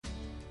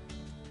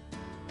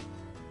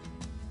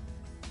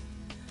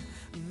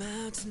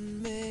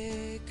mountain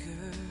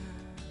maker,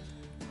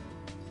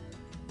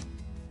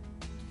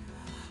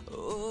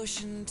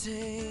 ocean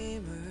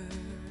tamer,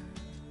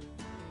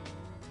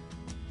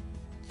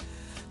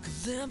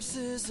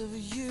 glimpses of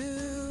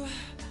you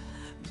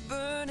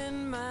burn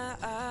in my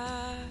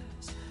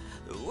eyes.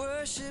 The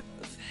worship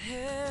of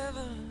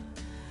heaven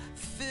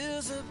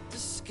fills up the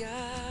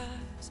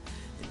skies.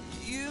 And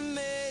you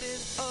made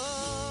it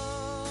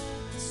all,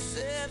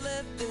 said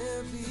let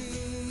there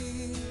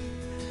be,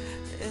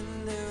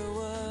 and there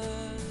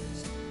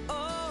was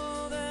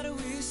all that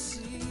we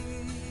see.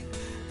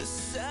 The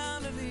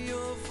sound of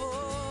your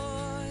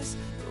voice,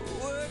 the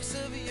works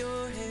of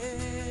your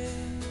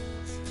hands.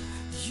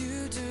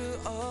 You do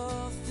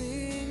all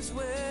things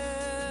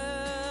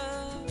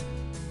well.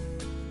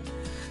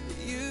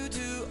 You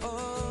do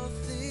all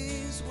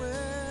things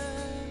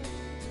well.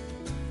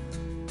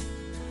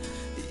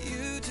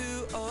 You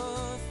do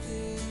all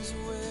things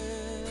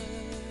well.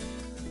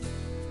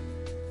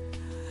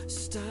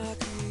 Star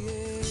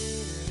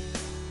creator,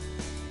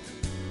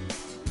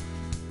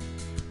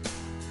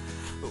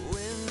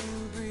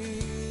 wind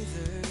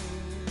breather,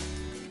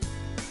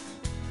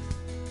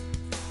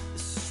 the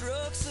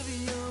strokes of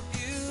your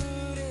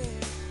beauty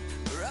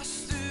rush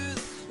through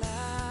the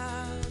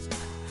clouds,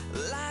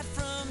 light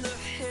from the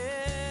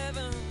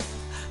heaven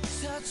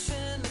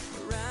touching the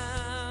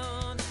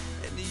ground.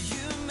 And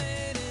you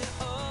made it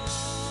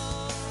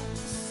all,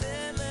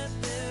 said let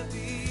there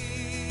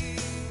be,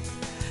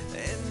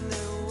 and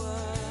there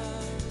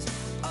was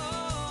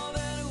all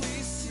that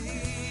we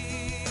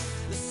see.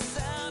 The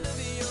sound of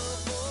your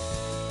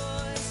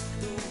voice,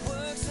 the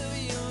works of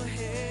your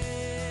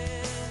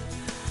hand.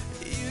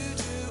 You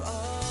do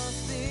all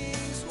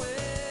things well.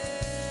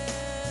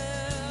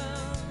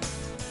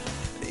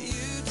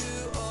 You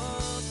do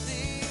all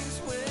things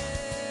well.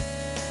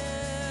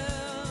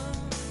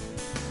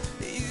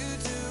 You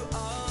do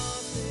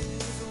all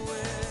things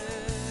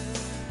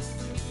well.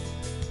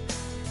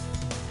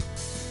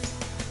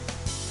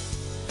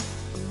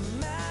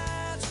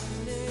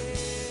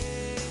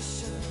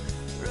 Imagination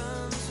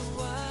runs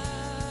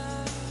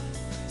wild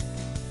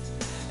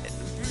and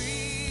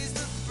breathes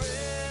the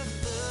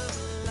breath of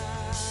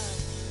life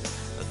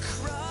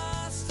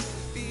across the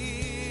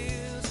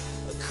fields,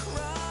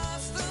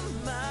 across the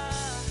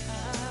miles.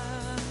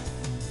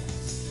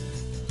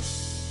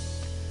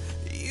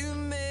 You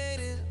made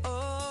it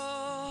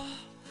all,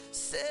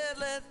 said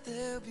let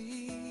there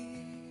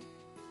be,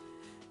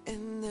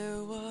 and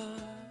there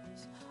was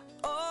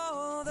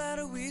all that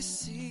we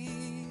see.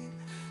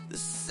 The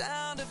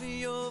sound of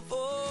your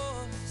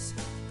voice,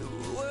 the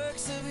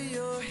works of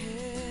your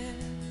hand.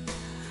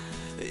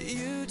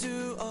 You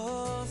do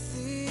all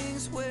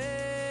things well.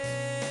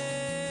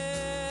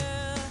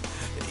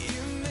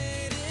 You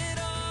made it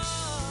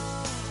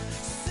all,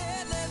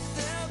 said let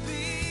there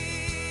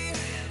be,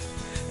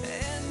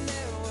 and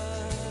there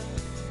was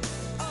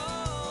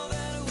all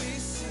that we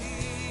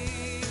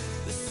see.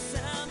 The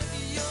sound of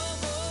your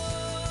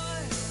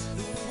voice,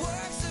 the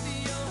works of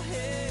your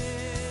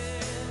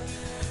hand.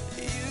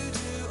 You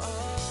do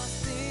all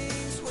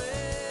things well.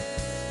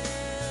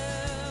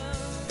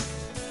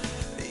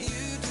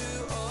 You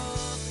do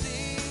all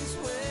things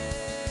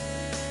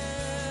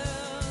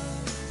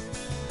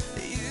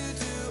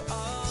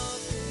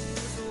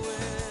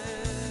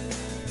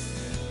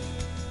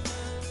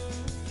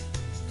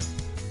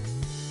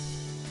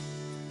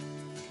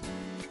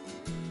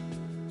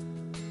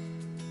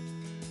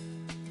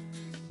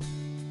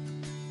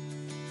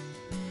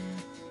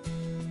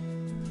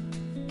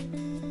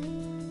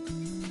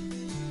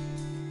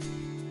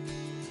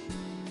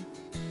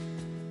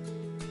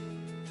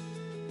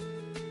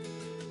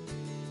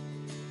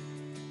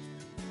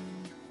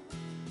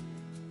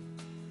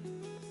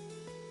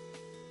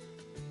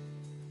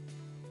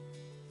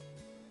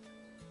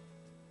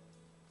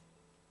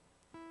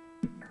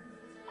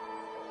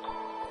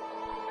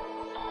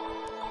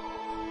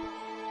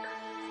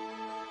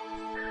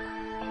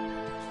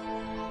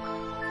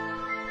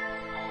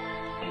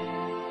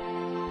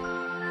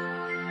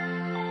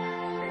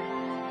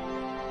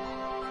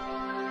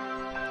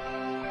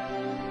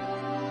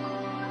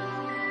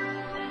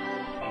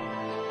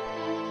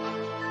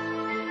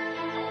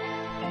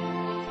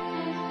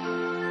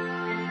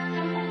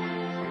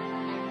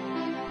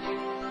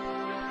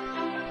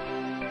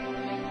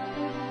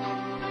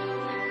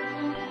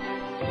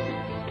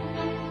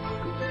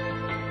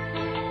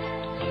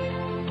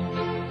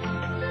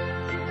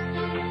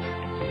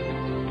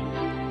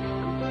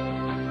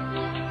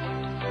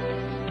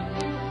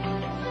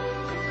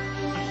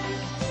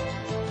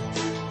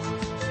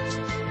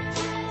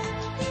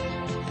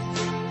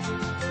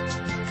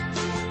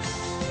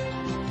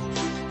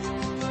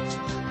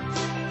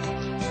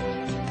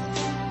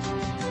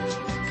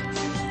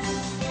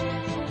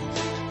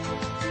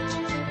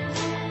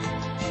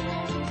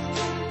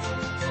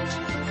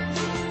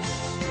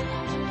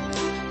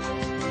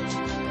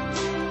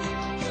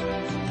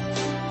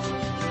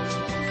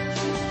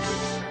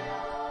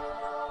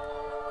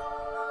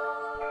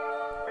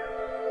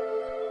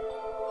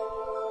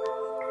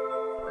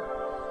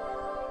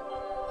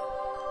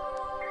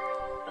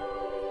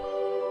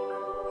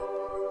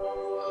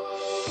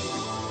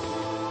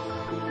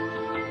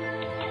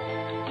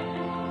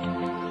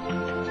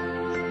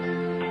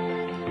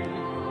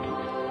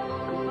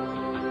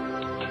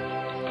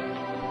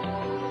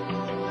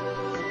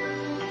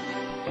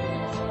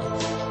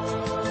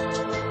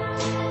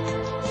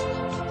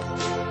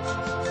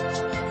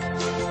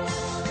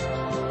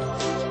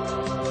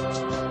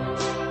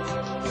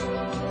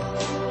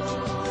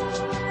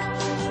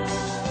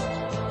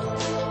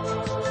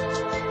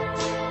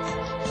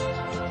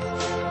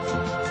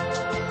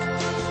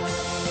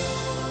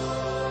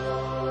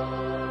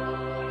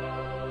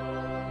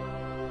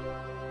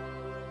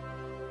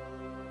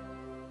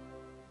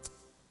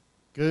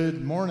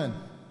Good morning.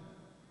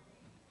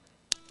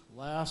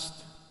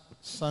 Last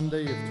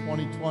Sunday of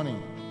 2020.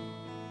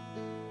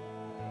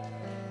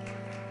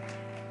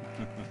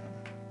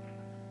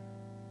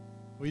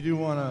 We do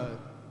want to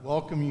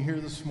welcome you here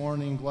this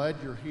morning. Glad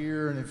you're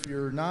here. And if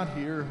you're not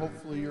here,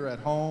 hopefully you're at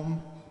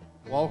home.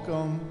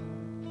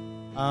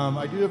 Welcome.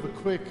 I do have a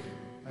quick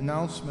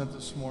announcement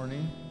this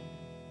morning.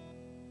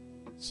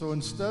 So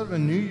instead of a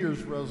New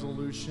Year's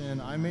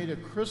resolution, I made a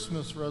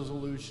Christmas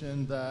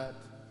resolution that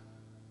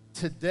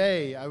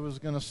today I was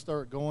going to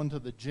start going to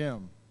the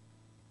gym.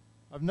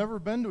 I've never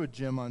been to a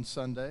gym on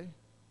Sunday,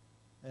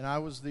 and I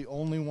was the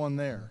only one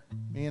there,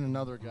 me and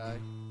another guy.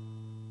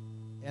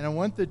 And I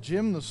went to the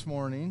gym this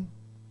morning,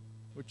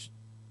 which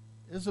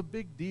is a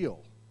big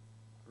deal.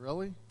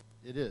 Really?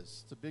 It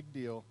is. It's a big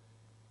deal.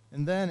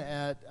 And then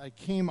I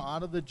came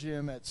out of the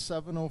gym at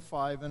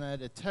 7:05, and I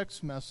had a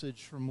text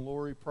message from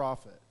Lori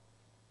Prophet.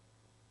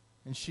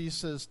 And she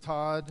says,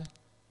 Todd,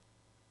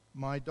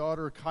 my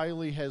daughter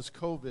Kylie has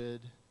COVID.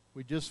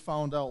 We just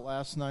found out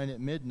last night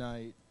at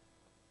midnight.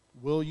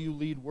 Will you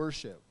lead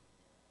worship?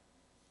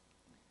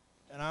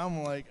 And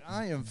I'm like,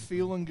 I am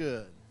feeling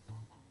good.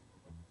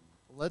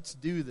 Let's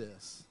do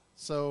this.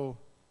 So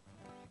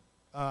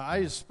I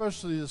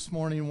especially this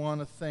morning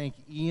want to thank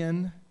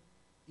Ian.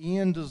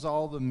 Ian does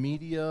all the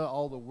media,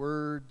 all the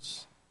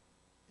words.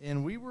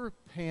 And we were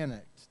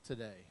panicked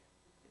today.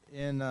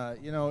 And,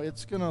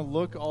 it's going to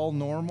look all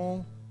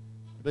normal.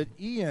 But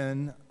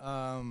Ian,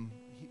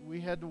 we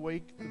had to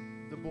wake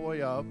the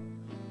boy up,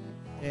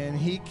 and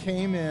he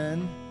came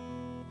in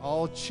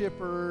all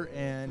chipper,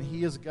 and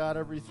he has got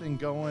everything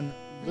going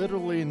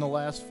literally in the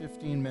last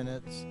 15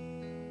 minutes,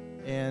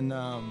 and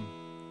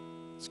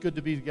it's good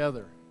to be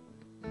together.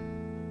 We're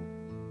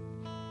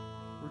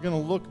going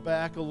to look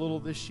back a little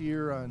this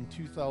year on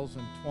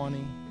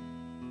 2020.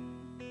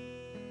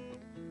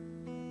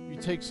 You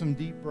take some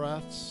deep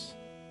breaths.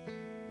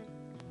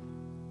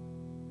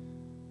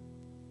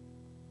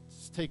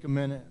 Just take a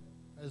minute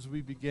as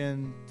we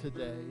begin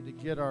today to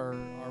get our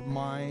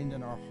mind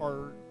and our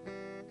heart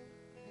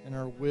and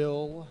our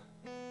will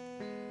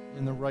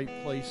in the right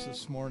place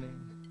this morning.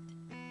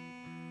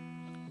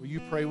 Will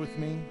you pray with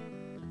me?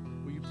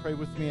 Will you pray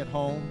with me at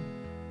home?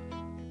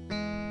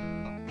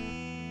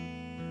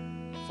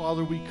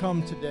 Father, we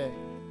come today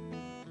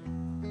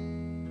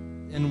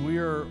and we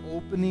are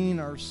opening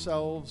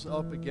ourselves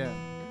up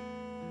again.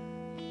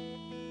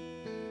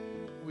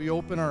 We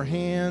open our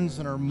hands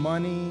and our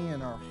money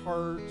and our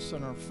hearts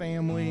and our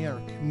family, our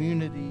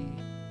community.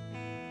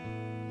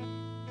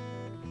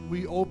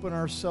 We open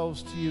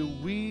ourselves to you.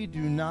 We do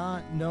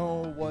not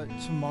know what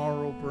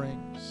tomorrow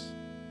brings,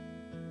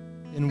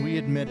 and we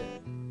admit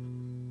it.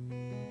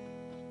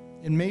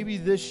 And maybe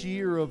this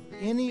year of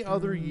any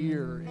other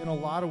year, in a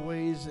lot of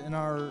ways in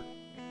our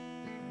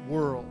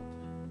world,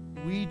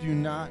 we do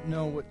not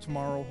know what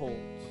tomorrow holds.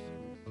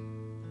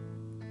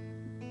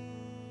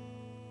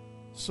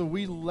 So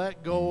we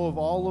let go of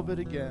all of it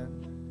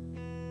again.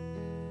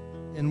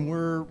 And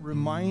we're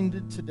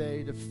reminded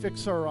today to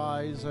fix our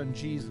eyes on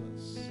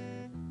Jesus,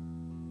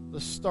 the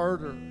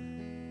starter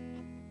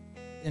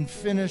and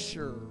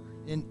finisher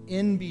and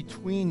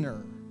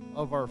in-betweener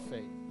of our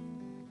faith.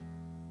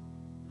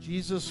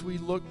 Jesus, we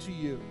look to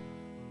you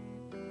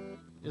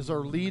as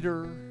our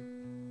leader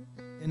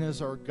and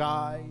as our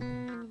guide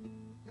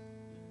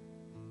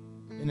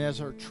and as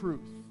our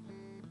truth,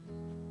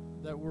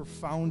 that we're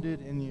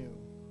founded in you.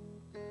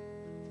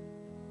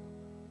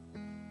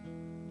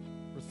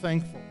 We're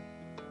thankful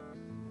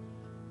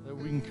that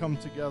we can come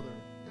together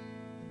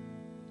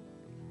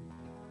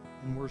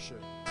and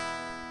worship.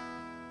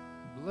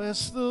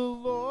 Bless the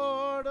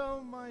Lord,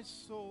 oh my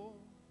soul,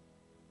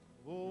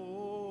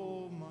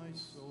 oh my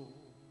soul.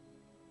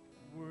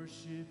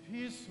 Worship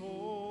his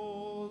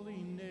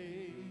holy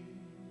name.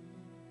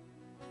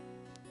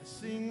 I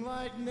sing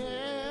like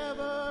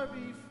never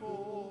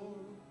before,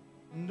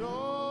 and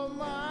oh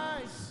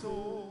my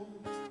soul,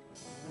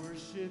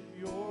 worship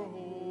your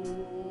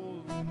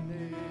holy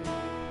name.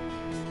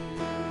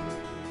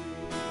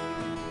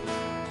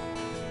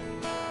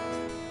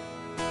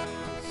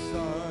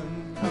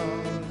 Sun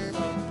comes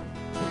up,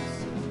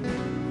 it's a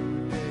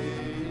new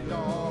day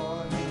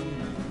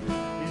dawning.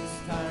 It's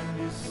time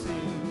to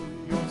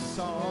sing your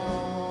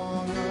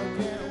song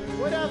again.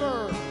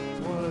 Whatever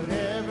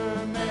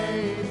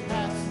may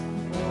pass,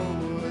 or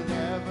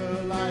whatever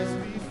lies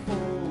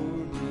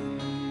before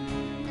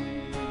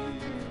me.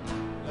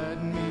 Let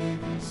me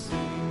be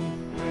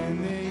singing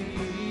when the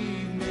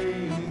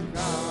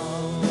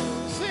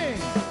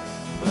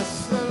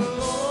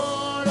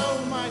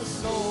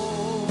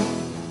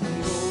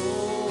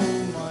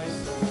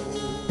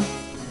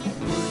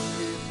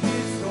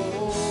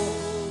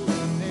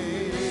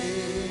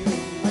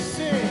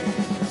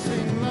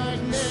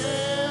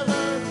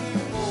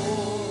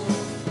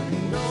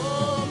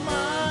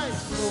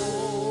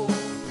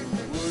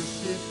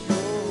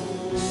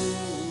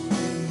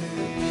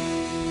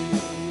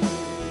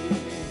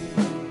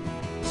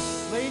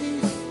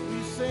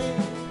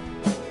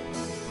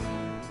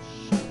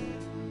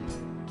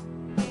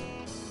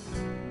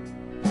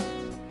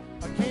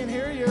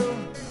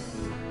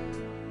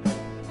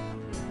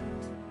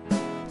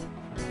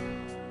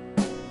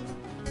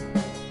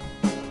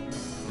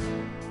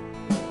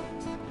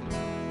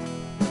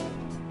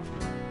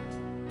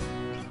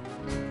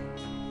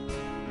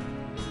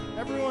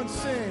Everyone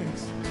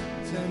sings.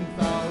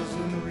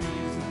 10,000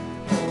 reasons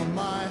for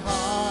my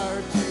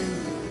heart to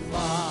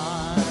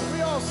find.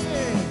 We all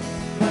sing.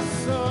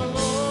 Bless the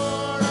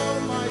Lord, oh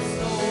my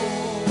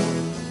soul.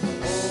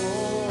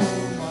 Oh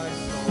my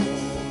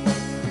soul.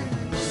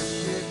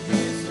 Worship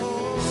his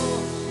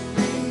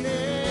holy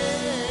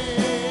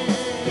name.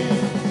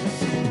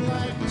 Sing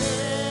like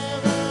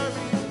never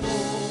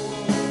before.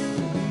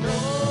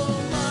 Oh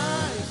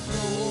my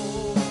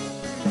soul.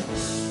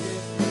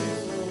 Worship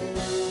his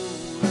holy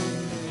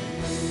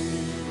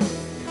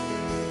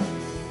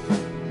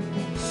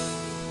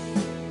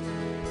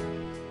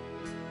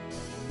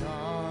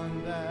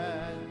on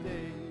that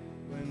day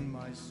when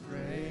my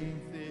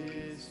strength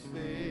is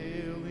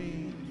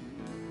failing,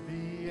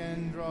 the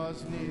end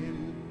draws near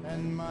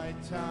and my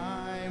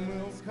time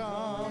will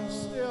come.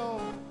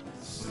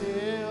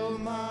 Still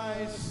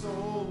my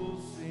soul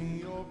will sing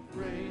your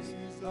praise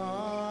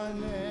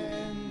unending.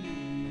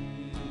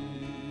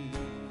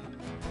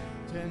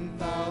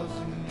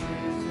 10,000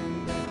 years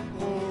and then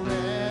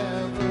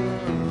forevermore.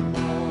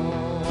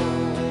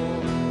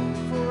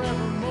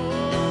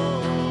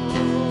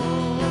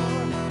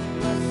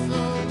 Bless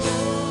the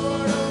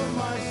Lord, oh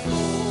my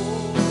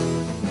soul,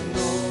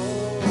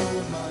 oh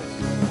my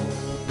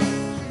soul.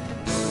 Worship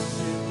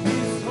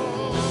his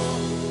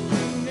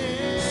holy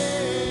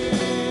name.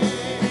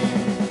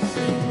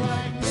 Sing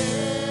like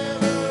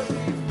never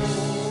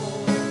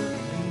before.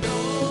 And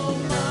oh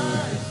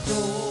my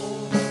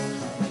soul,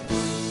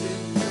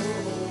 worship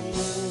your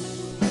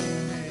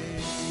holy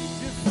name.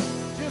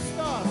 Just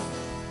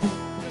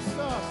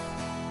us.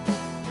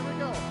 Here we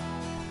go.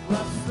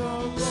 Bless the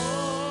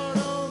Lord,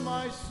 oh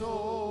my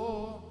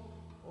soul,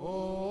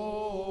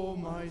 oh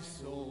my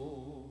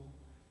soul.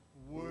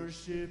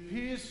 Worship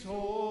his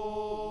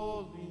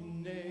holy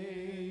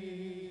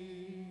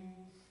name.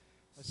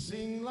 I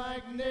sing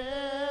like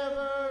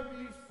never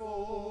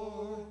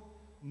before.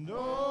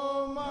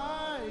 No,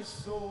 my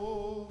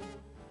soul,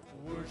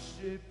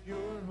 worship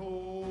your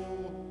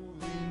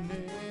holy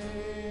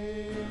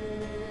name.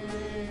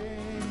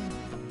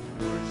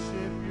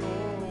 Worship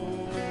your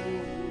holy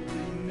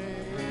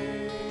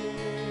name.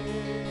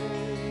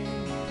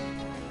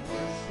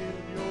 Worship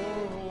your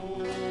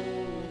holy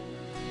name.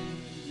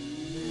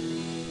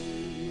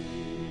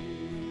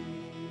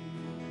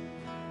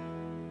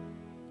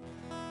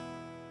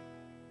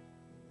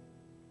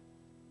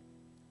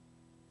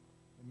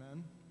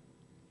 Amen.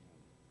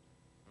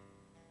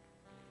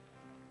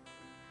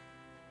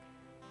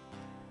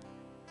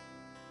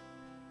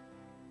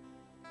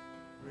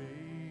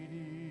 Great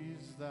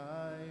is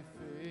thy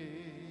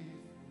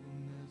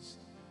faithfulness,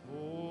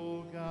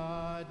 O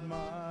God,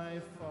 my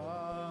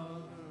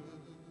Father.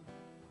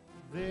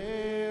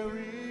 There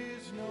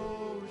is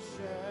no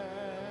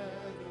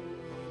shadow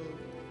of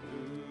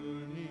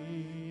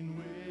turning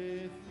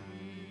with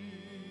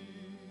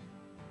thee.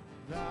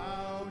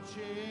 Thou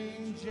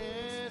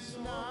changest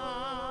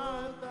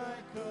not, thy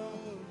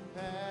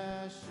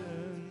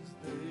compassions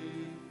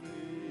they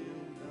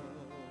fail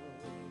not.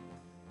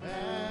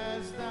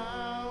 As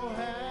thou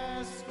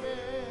hast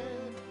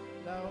been,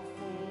 thou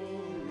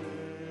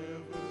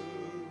forever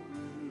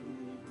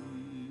will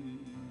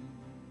be.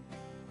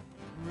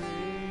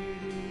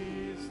 Great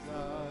is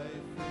thy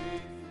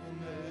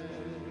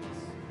faithfulness.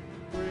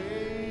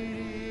 Great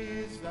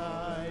is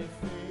thy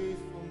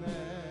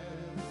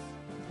faithfulness.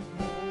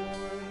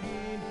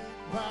 Morning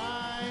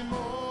by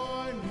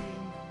morning,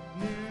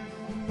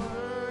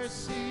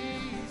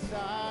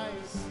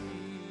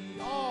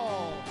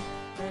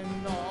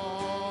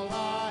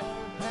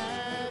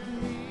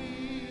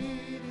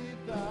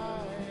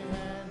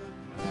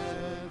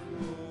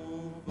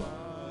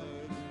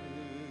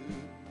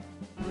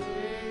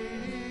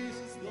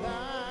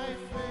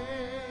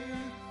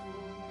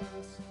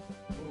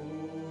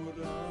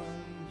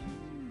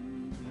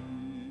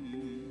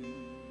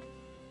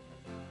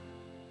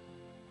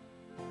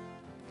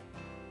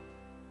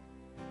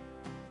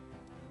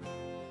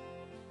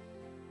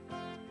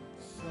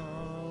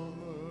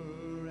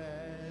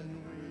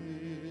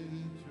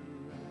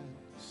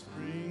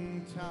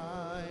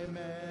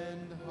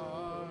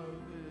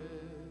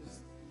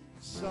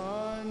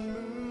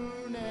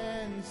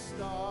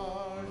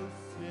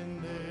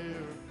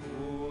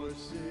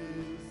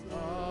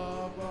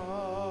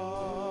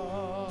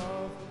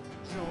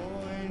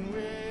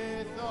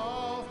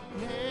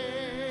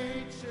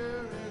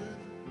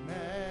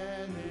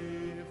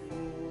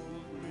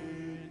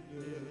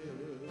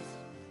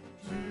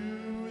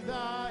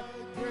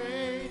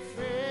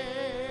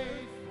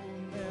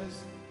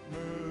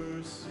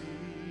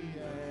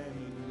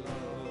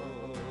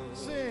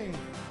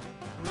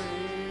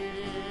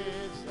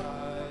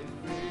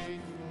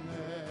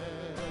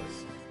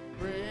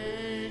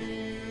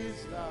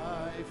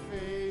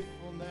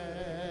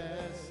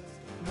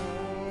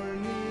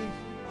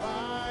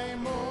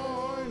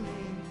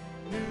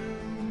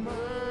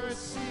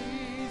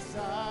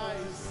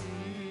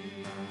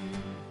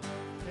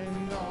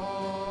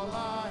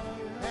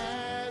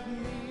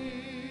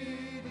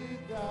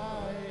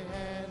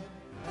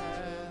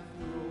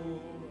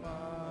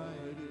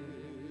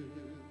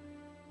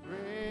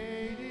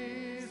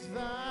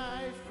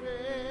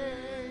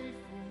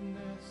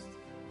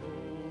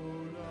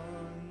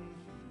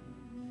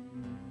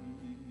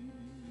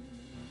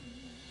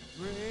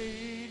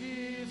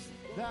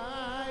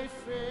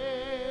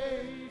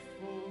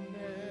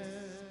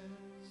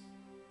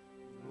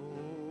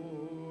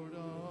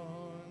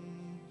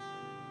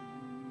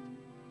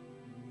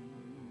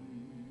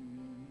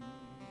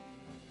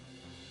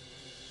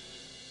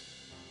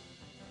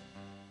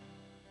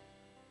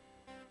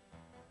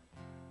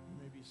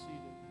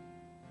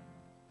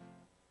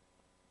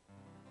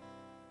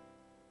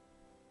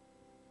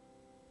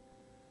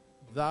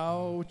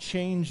 Thou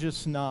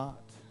changest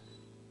not.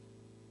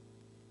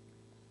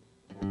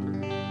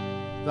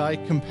 Thy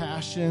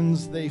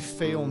compassions, they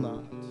fail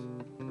not.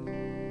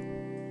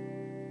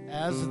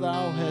 As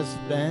thou hast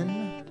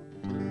been,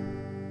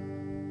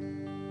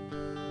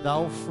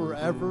 thou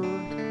forever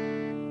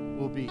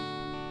will be.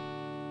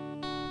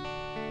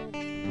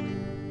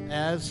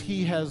 As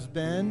he has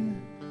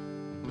been,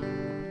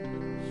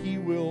 he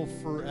will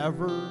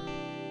forever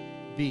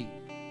be.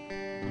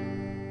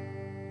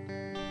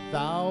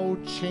 Thou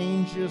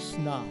changest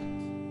not.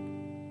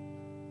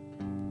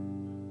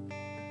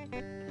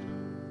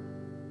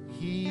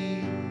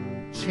 He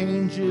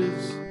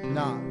changes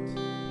not.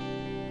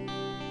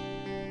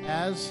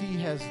 As he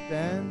has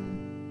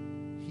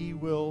been, he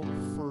will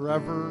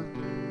forever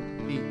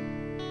be.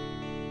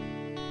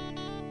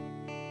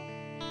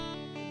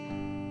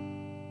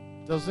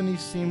 Doesn't he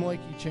seem like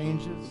he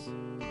changes?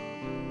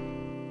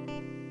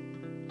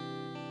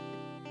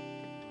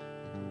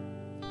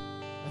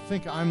 I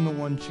think I'm the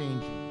one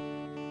changing.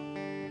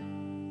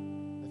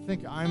 I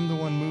think I'm the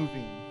one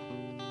moving.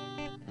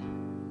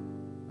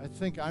 I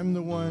think I'm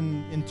the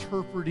one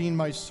interpreting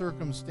my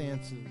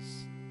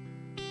circumstances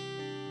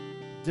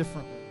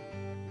differently.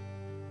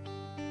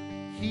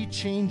 He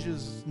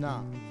changes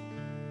not.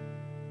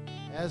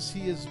 As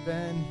he has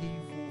been, he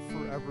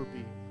will forever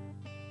be.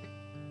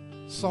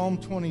 Psalm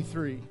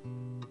 23.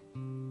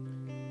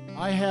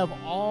 I have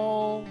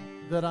all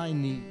that I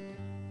need.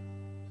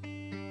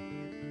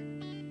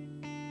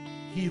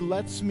 He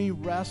lets me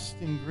rest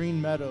in green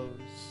meadows.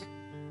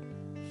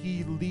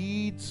 He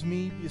leads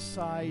me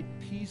beside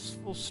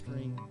peaceful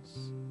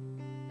streams.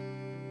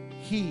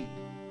 He,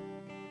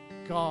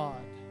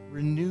 God,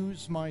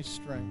 renews my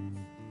strength.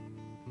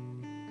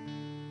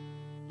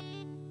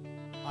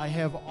 I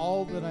have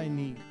all that I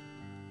need.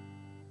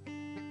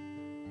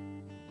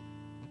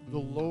 The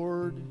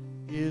Lord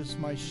is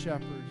my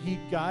shepherd. He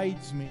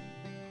guides me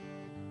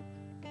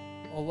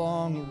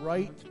along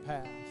right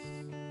paths.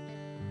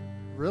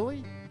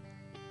 Really?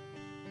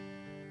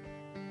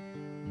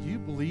 Do you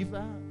believe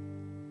that?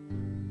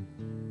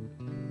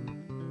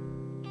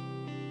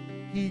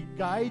 He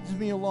guides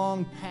me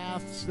along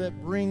paths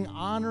that bring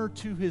honor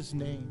to his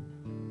name.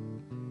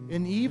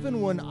 And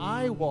even when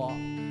I walk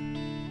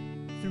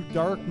through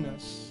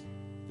darkness,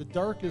 the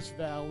darkest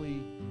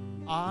valley,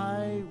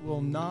 I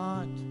will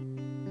not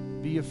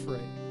be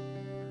afraid.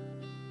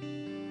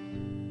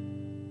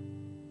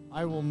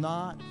 I will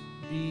not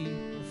be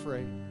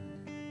afraid.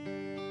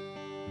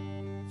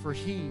 For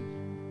he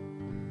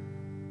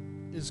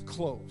is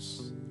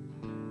close.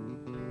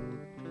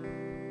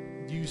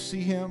 Do you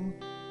see him?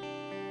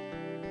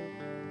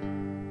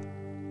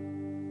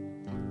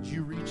 Do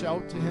you reach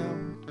out to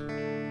him?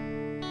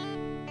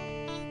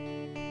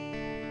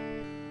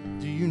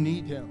 Do you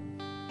need him?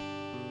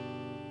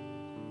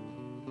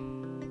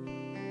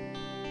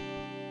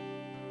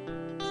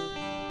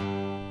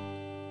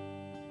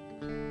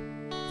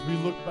 As we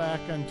look back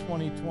on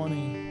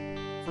 2020,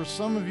 for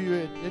some of you,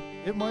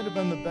 it might have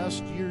been the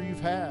best year you've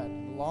had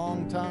in a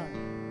long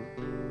time.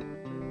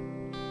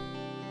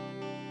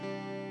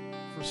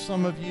 For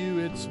some of you,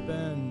 it's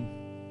been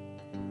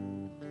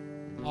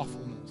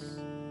awfulness.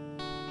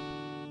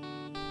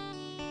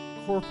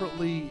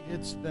 Corporately,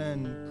 it's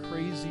been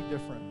crazy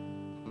different.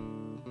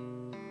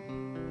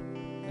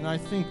 And I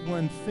think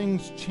when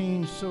things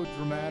change so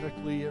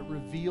dramatically, it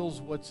reveals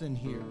what's in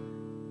here.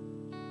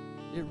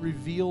 It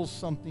reveals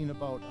something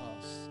about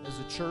us as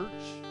a church,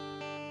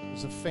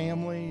 as a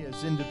family,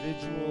 as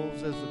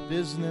individuals, as a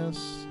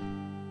business,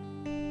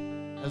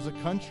 as a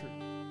country.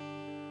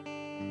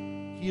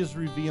 He is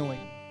revealing.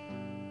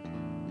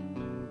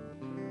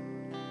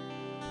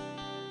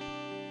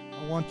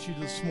 I want you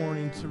this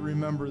morning to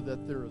remember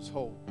that there is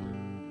hope.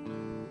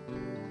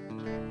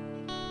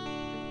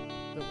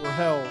 That we're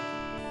held.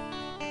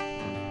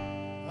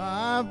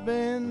 I've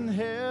been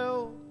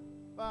held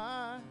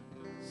by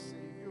the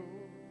Savior.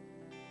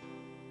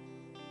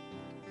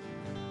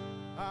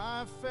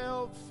 I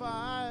felt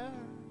fire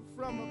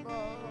from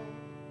above.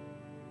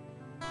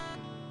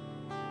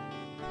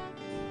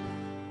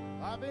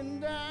 I've been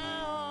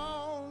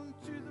down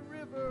to the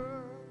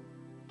river.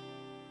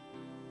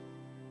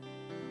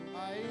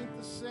 I ain't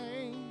the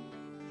same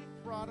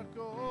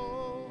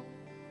prodigal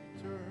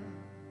return.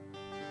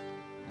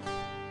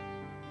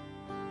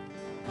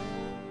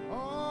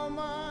 All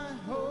my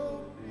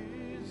hope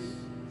is Jesus.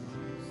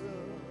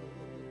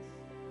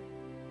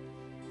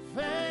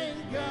 Thank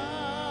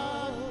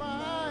God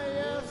my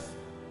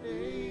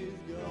yesterday's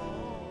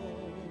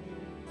gone.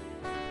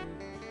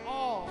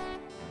 All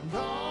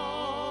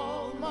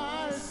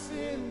my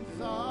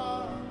sins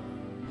are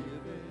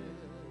forgiven.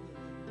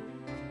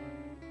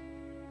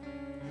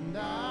 And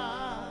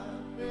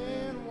I've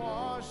been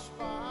washed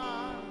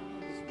by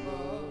his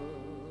blood.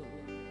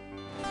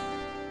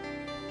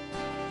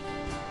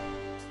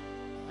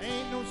 I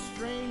ain't no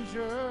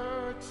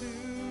stranger to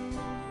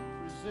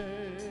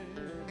prison.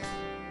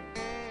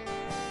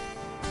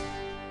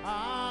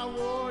 I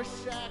wore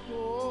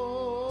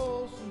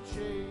shackles and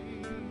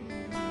chains.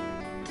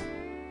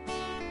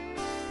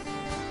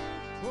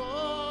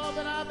 Oh,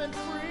 but been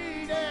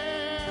freed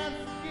and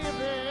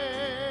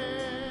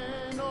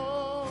forgiven.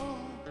 Oh,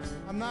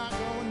 I'm not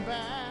going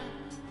back.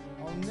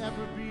 I'll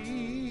never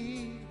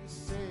be the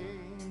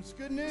same. It's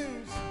good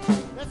news.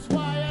 That's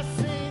why I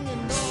sing,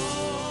 and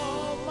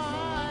all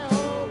my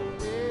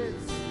hope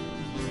is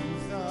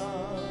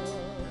Jesus.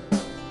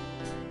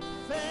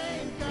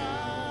 Thank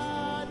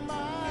God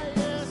my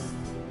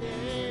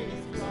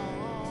yesterday's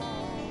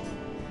gone.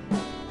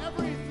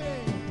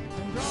 Everything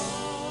and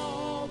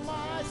all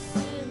my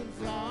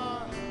sins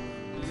are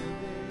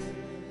forgiven.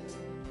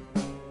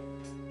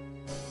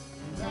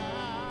 And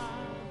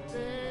I've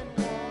been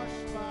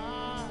washed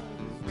by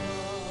His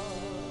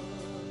blood.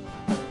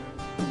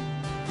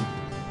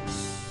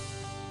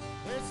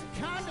 There's a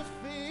kind of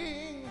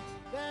thing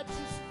that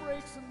just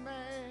breaks a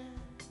man,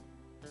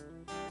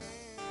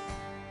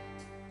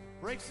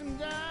 breaks him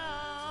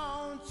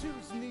down to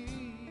his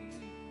knees.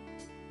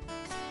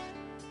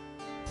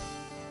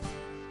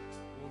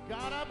 Well,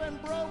 God, I've been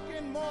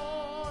broken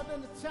more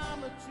than a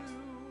time or two.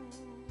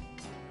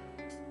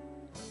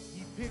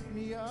 He picked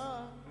me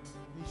up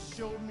and He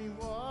showed me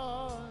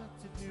what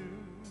to do.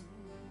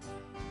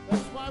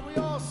 That's why we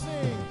all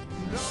sing,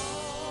 and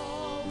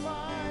all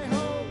my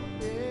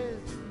hope is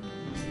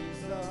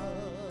Jesus.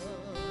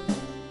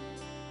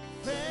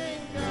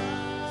 Thank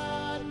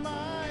God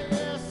my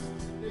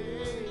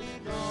yesterday's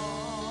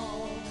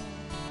gone.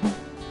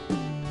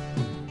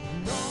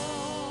 And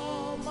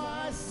all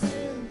my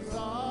sins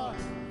are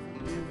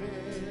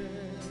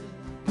forgiven.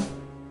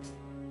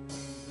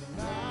 And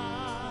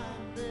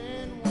I've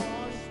been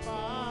washed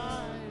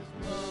by His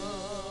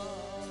blood.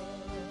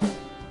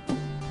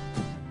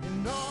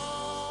 And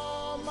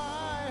all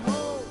my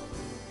hope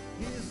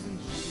is in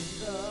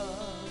Jesus.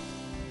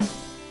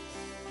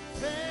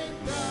 Thank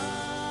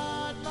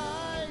God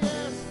my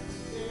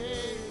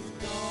yesterday's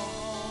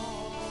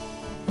gone.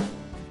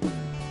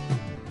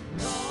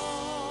 And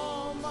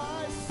all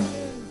my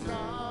sins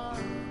are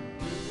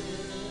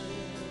forgiven.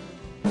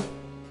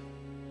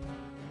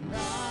 And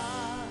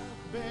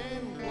I've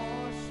been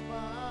washed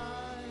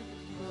by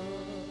His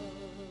blood.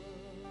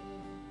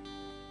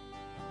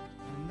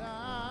 And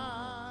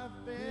I've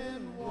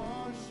been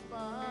washed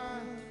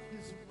by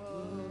His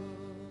blood.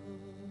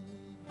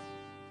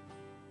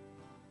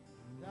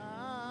 And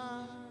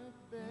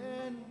I've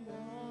been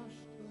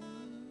washed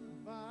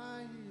by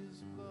His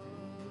blood.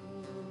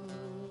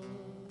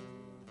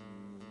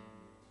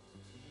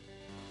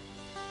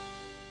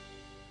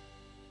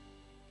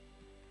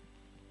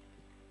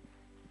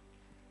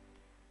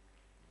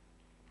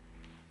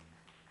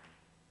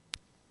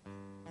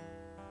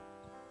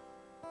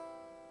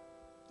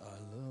 I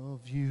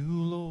love you,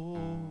 Lord.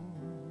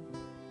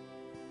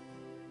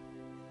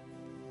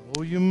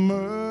 Oh, your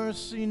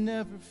mercy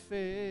never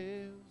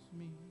fails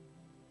me.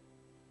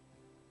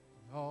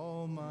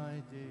 All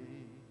my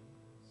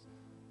days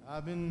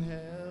I've been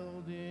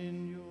held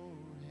in your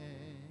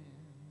hand.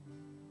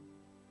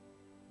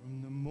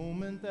 From the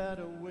moment that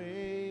I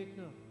wake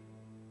up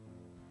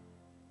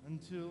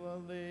until I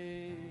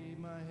lay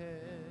my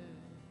head,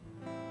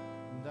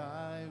 and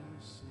I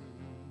will sing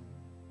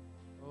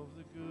of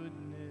the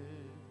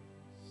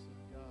goodness of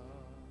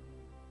God.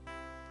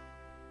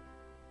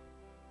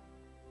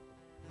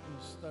 I'm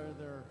gonna start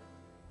there.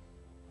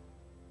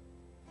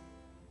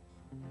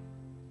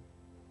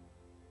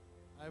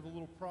 I have a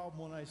little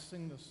problem when I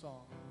sing this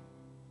song.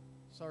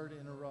 Sorry to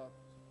interrupt.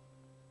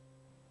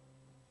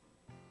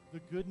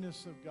 The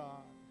goodness of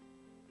God.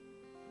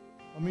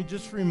 Let me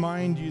just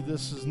remind you,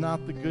 this is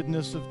not the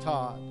goodness of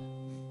Todd.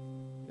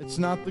 It's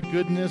not the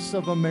goodness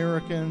of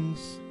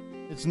Americans.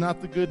 It's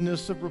not the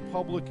goodness of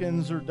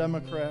Republicans or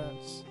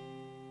Democrats.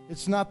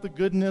 It's not the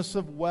goodness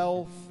of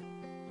wealth.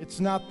 It's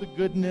not the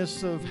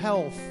goodness of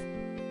health.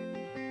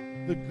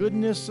 The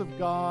goodness of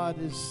God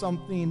is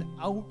something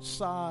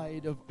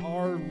outside of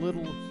our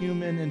little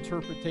human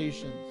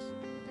interpretations.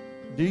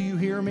 Do you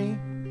hear me?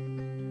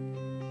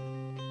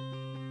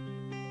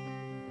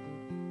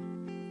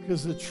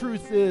 Because the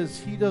truth is,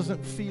 He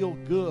doesn't feel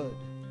good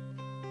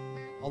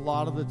a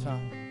lot of the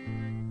time.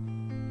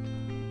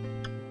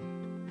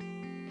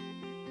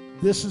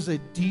 This is a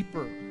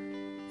deeper,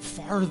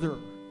 farther,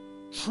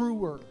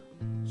 truer,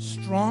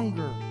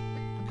 stronger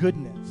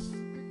goodness.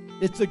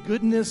 It's a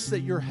goodness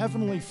that your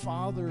Heavenly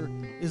Father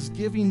is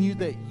giving you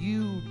that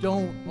you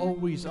don't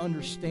always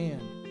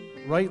understand.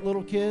 Right,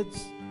 little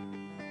kids?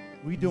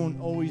 We don't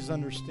always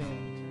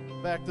understand.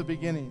 Back to the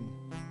beginning.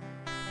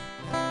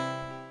 I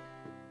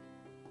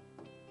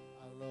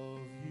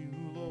love you,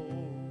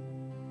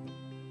 Lord.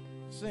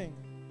 Sing.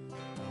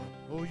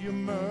 Oh, your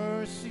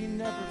mercy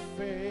never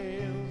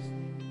fails,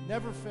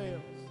 never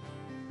fails.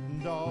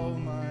 And all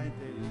my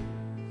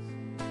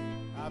days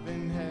I've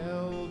been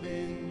held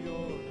in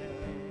your hand.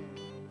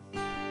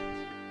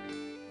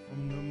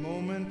 From the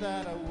moment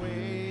that I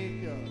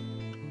wake up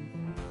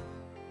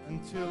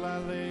until I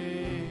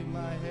lay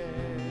my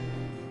head,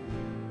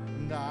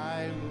 and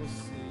I will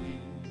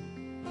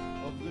sing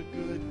of the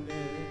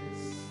goodness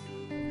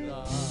of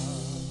God.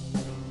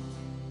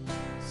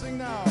 Sing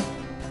now.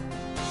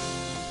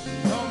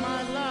 All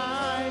my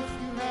life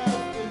you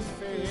have been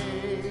faithful.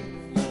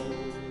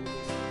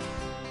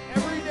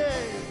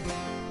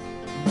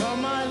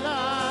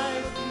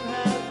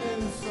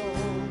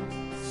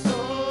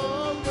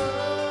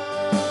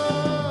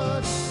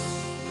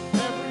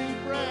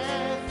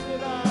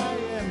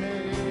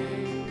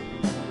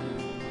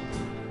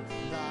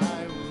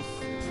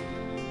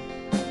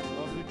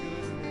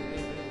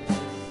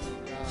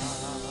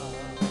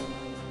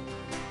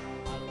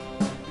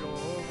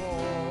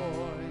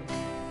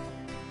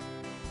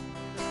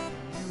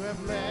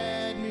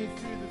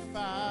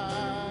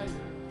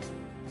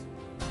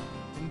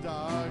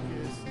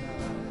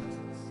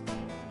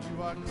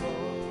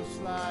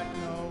 like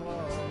no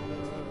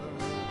other.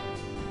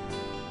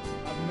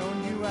 I've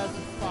known you as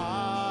a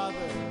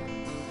father.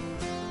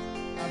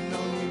 I've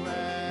known you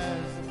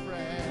as a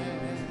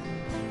friend.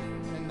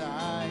 And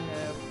I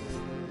have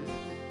lived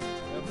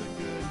of the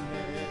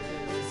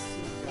goodness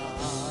of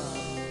God.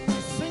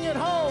 Sing it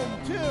home,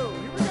 too.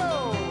 Here we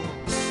go.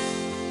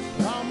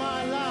 All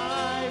my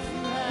life you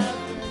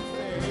have been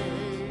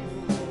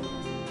faithful.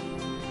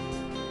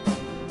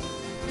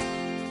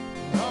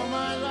 All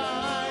my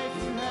life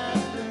you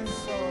have been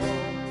so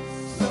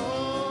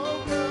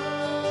good.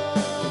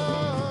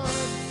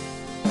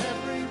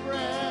 Every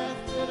breath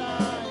that I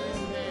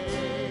am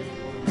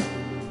able,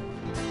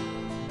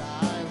 and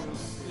I will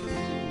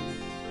sing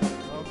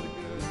of the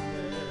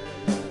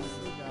goodness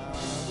of God.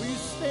 Will you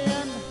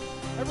stand?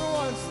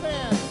 Everyone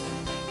stand.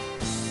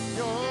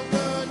 Your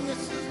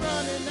goodness is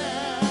running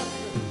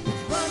after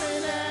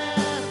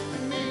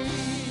me.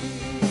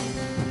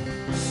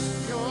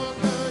 Your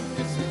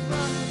goodness is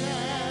running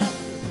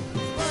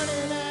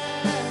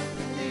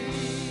after me.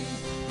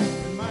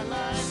 When my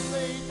life's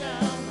laid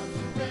down, I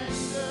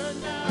surrender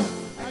now.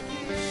 I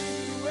give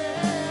you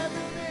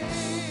everything.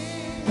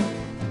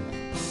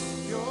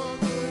 Your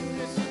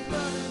goodness is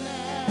running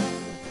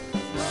after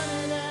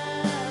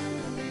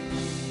me.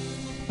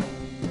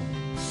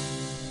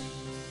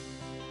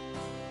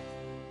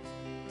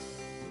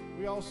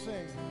 We all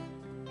sing.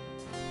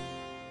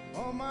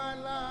 All my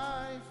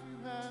life you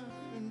have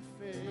been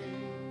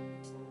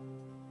faithful.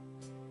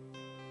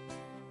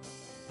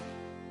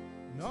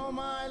 And all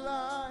my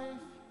life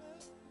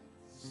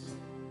so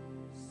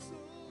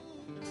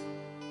good.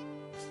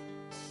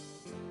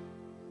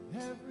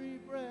 Every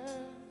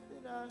breath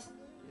that I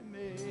am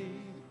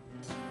able,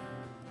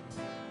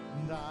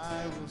 and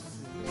I will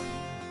sing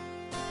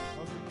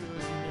of the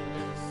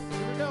goodness.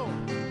 Here we go.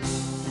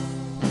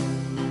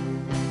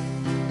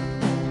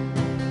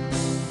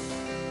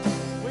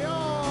 We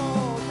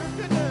all, your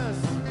goodness.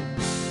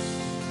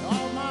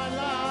 All my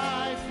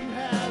life you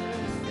have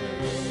been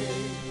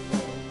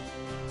faithful.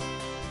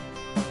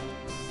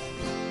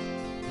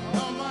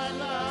 All my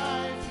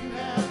life you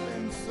have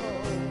been so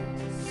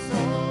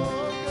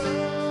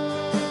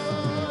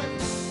good.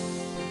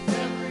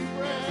 Every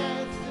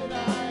breath that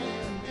I am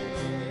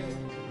able,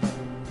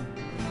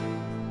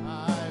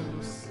 I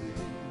will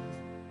sing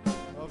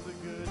of the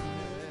goodness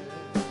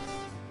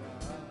of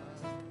God.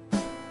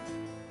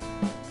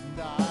 And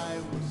I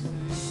will sing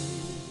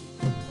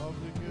of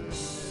the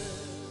goodness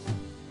of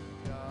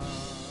God.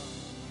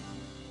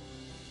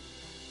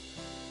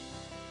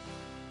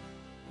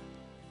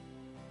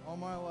 All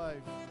my life,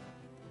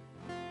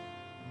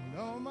 and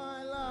all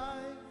my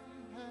life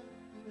you have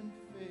been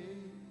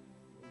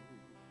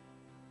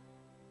faithful.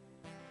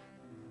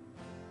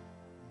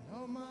 And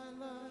all my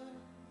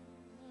life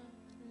you have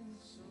been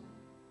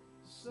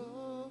so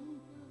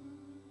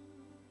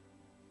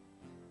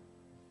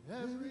good.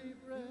 Every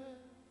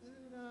breath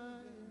that I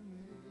am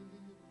able,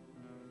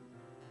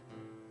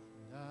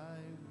 and I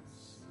will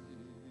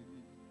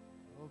sing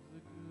of the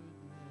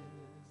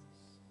goodness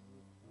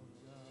of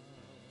God.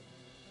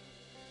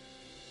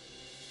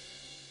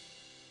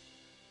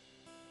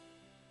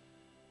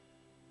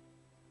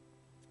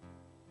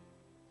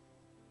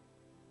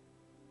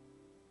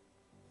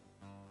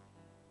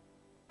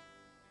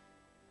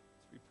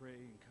 As we pray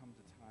and come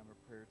to time of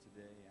prayer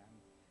today,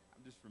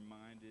 I'm just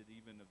reminded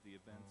even of the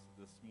events of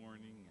this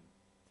morning, and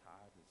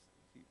Todd, as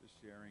he was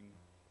sharing,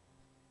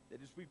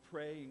 that as we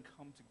pray and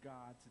come to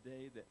God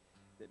today, that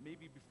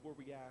maybe before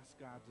we ask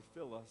God to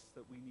fill us,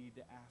 that we need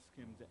to ask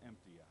him to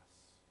empty us.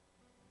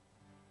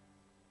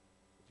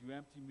 Would you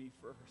empty me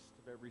first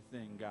of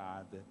everything,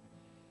 God, that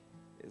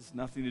has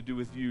nothing to do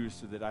with you,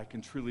 so that I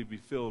can truly be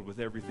filled with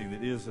everything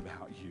that is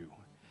about you.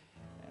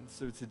 And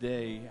so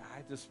today,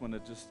 I just want to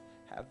just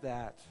have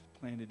that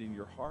planted in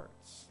your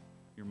hearts,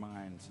 your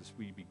minds, as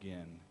we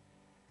begin.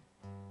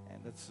 And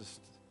let's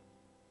just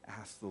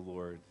ask the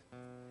Lord.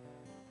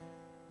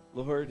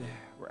 Lord,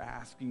 we're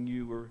asking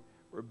you,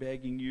 we're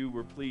begging you,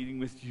 we're pleading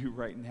with you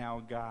right now,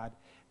 God,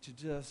 to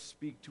just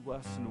speak to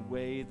us in a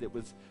way that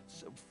was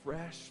so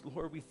fresh.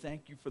 Lord, we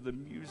thank you for the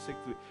music.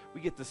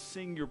 We get to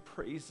sing your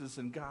praises,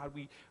 and God,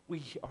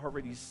 we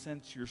already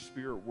sense your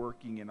Spirit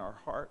working in our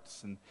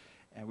hearts, and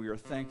we are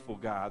thankful,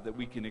 God, that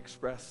we can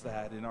express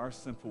that in our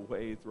simple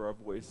way through our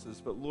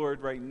voices. But Lord,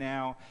 right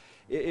now,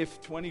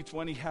 if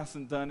 2020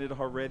 hasn't done it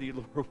already,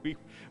 Lord,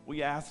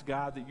 we ask,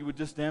 God, that you would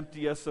just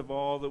empty us of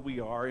all that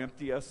we are,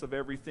 empty us of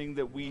everything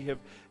that we have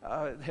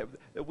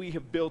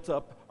built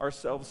up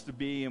ourselves to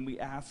be, and we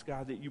ask,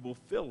 God, that you will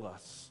fill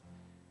us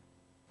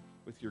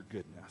with your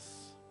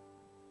goodness.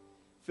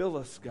 Fill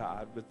us,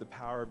 God, with the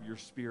power of your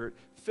Spirit.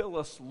 Fill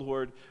us,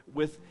 Lord,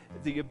 with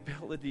the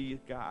ability,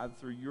 God,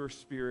 through your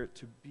Spirit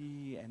to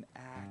be and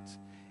act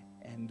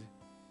and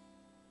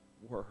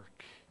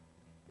work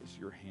as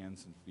your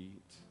hands and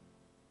feet.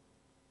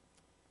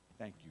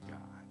 Thank you, God.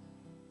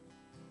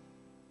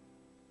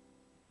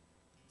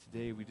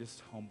 Today we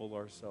just humble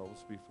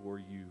ourselves before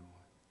you.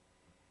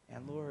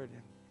 And Lord,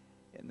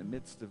 in the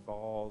midst of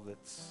all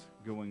that's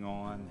going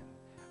on,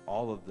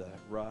 all of the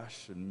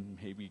rush and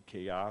maybe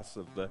chaos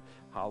of the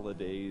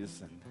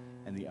holidays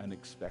and the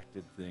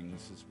unexpected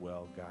things as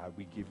well, God.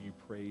 We give you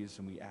praise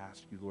and we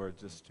ask you, Lord,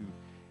 just to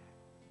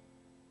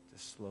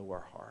slow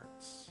our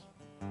hearts.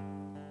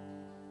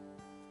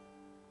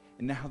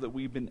 And now that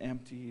we've been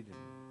emptied and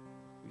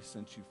we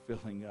sense you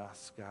filling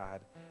us,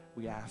 God,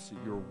 we ask that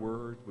your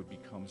word would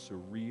become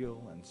so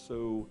real and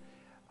so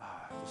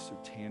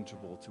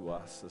tangible to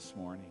us this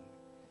morning.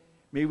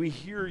 May we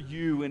hear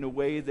you in a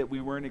way that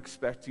we weren't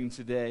expecting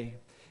today.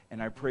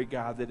 And I pray,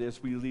 God, that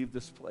as we leave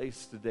this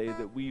place today,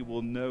 that we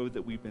will know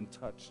that we've been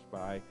touched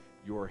by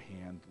your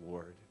hand,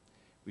 Lord.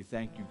 We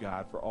thank you,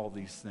 God, for all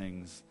these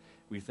things.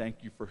 We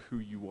thank you for who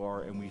you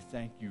are, and we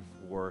thank you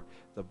for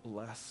the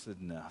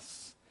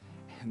blessedness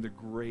and the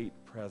great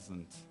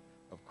present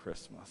of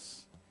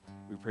Christmas.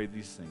 We pray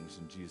these things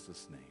in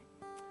Jesus'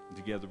 name. And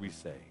together we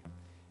say,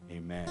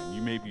 amen.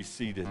 You may be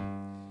seated.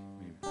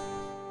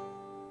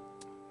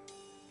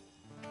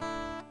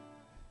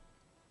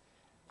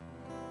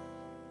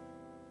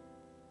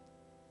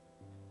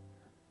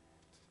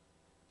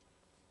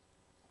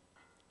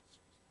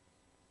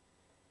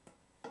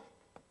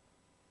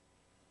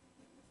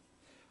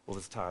 Well,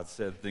 as Todd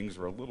said, things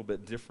were a little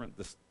bit different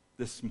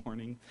this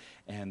morning,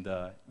 and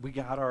we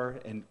got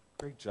and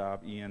great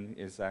job, Ian,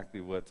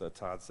 exactly what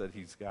Todd said.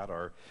 He's got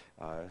our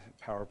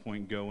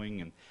PowerPoint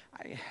going, and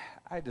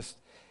I just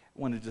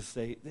wanted to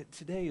say that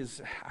today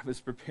I was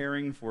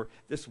preparing for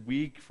this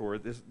week, for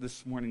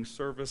this morning's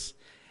service,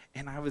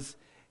 and it was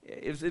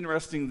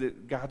interesting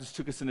that God just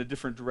took us in a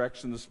different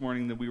direction this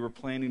morning than we were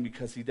planning,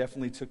 because he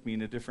definitely took me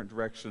in a different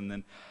direction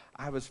than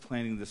I was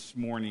planning this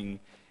morning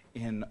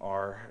in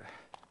our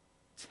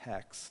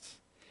text.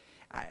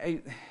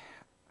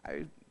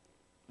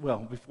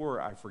 Well,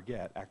 before I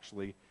forget,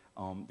 actually,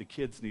 the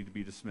kids need to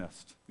be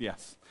dismissed.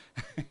 Yes.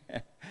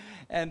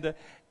 And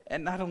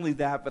not only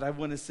that, but I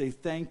want to say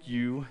thank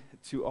you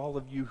to all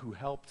of you who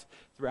helped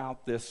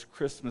throughout this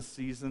Christmas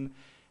season.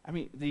 I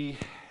mean, the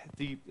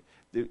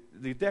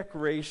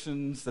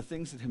decorations, the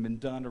things that have been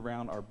done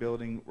around our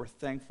building, we're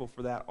thankful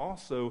for that.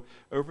 Also,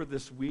 over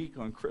this week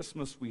on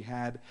Christmas, we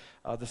had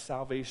the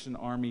Salvation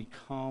Army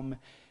come,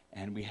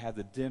 and we had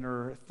the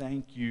dinner.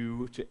 Thank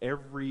you to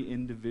every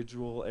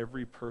individual,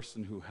 every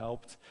person who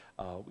helped.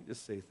 We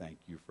just say thank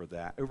you for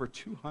that. Over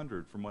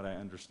 200, from what I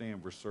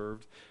understand, were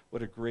served.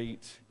 What a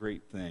great,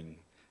 great thing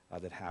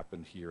that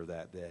happened here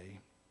that day.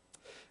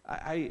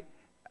 I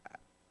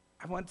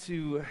want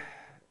to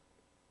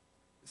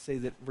say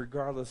that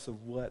regardless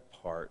of what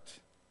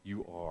part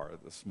you are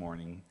this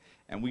morning,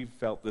 and we've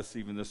felt this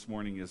even this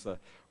morning as a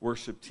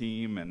worship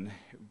team and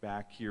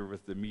back here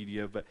with the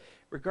media, but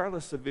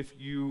regardless of if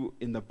you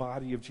in the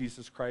body of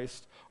Jesus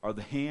Christ are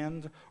the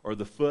hand or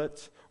the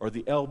foot or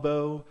the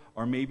elbow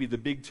or maybe the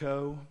big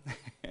toe,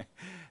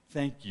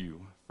 thank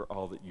you for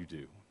all that you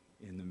do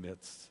in the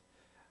midst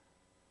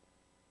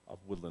of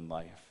Woodland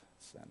Life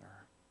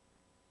Center.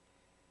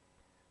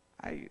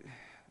 I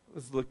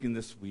was looking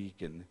this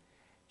week and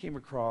came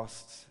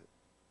across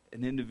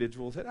an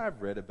individual that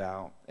I've read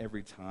about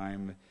every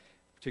time,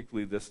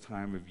 particularly this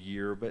time of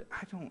year, but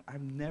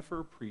I've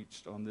never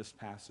preached on this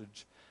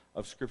passage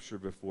of Scripture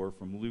before,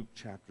 from Luke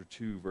chapter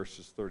 2,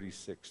 verses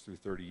 36 through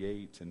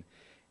 38.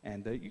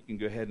 And you can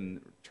go ahead and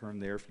turn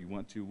there if you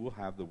want to. We'll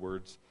have the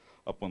words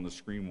up on the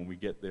screen when we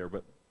get there.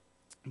 But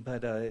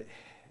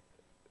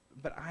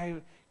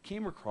I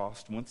came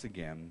across, once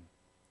again,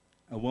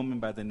 a woman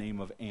by the name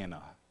of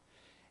Anna.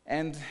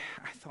 And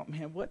I thought,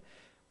 man, what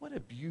a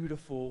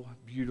beautiful,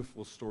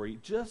 beautiful story.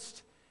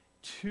 Just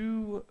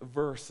 2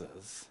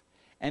 verses.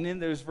 And in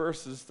those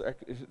verses,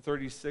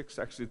 36,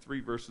 actually 3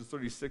 verses,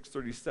 36,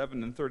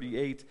 37, and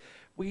 38,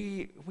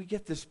 we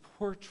get this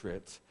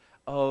portrait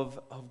of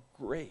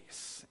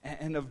grace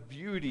and of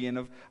beauty and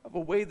of a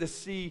way to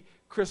see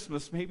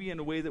Christmas, maybe in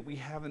a way that we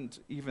haven't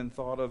even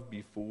thought of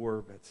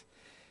before.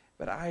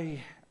 But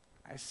I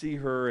see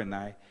her and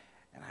I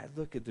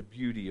look at the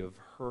beauty of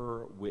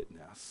her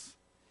witness.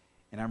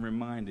 And I'm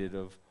reminded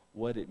of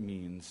what it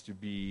means to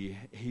be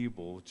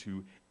able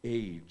to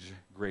age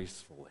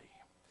gracefully.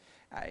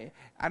 I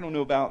don't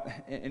know about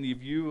any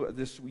of you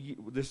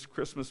this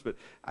Christmas, but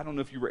I don't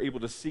know if you were able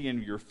to see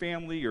any of your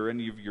family or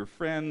any of your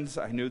friends.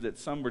 I know that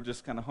some were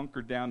just kind of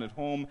hunkered down at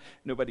home.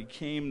 Nobody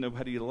came,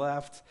 nobody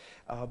left.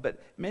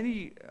 But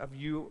many of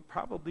you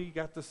probably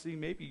got to see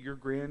maybe your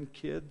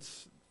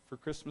grandkids for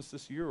Christmas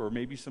this year, or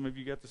maybe some of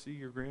you got to see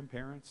your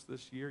grandparents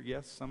this year.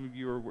 Yes, some of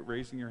you are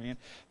raising your hand.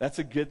 That's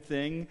a good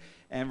thing,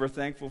 and we're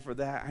thankful for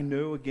that. I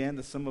know, again,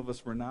 that some of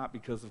us were not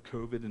because of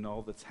COVID and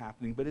all that's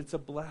happening, but it's a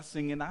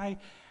blessing, and I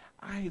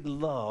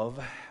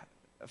love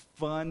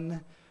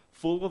fun,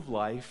 full of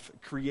life,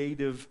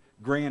 creative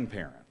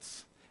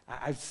grandparents.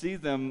 I see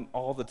them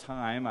all the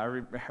time.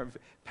 I have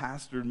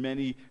pastored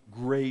many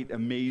great,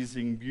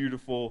 amazing,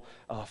 beautiful,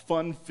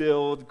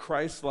 fun-filled,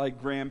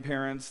 Christ-like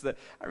grandparents. That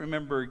I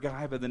remember a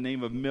guy by the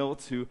name of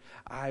Milt,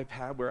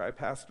 where I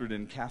pastored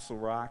in Castle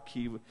Rock.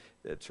 He,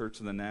 at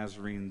Church of the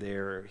Nazarene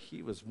there.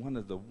 He was one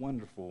of the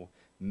wonderful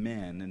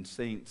men and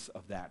saints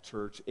of that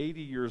church,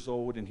 80 years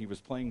old, and he was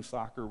playing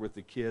soccer with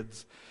the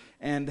kids.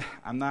 And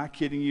I'm not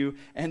kidding you.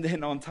 And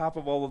then on top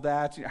of all of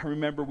that, I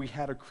remember we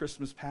had a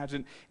Christmas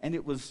pageant, and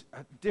it was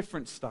a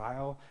different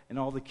style, and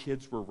all the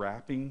kids were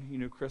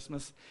rapping,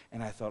 Christmas.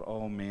 And I thought,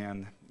 oh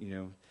man,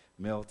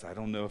 Milt, I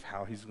don't know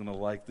how he's going to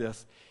like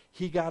this.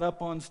 He got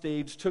up on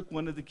stage, took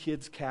one of the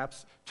kids'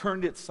 caps,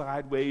 turned it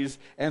sideways,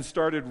 and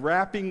started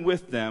rapping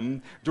with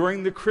them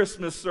during the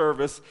Christmas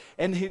service.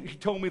 And he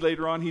told me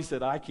later on, he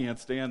said, I can't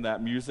stand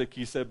that music.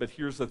 He said, but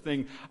here's the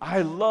thing.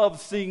 I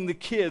love seeing the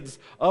kids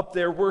up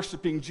there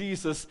worshiping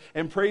Jesus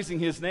and praising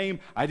his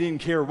name. I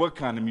didn't care what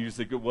kind of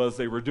music it was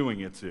they were doing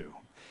it to.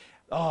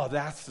 Oh,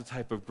 that's the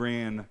type of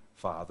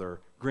grandmother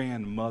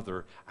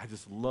I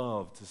just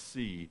love to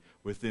see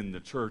within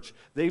the church.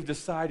 They've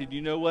decided,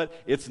 you know what?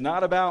 It's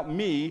not about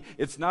me.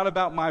 It's not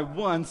about my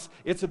wants.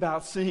 It's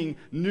about seeing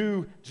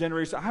new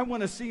generations. I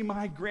want to see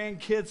my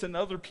grandkids and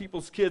other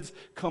people's kids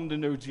come to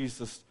know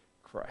Jesus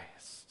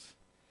Christ.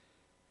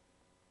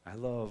 I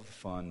love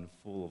fun,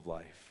 full of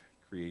life,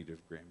 creative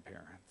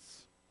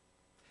grandparents.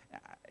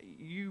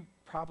 You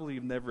probably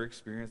have never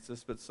experienced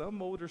this, but some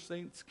older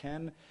saints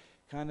can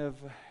kind of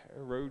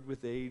erode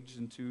with age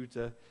into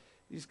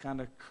these kind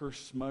of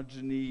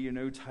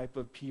curmudgeon-y, type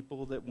of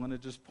people that want to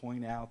just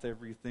point out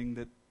everything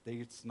that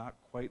it's not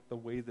quite the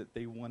way that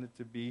they want it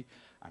to be.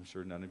 I'm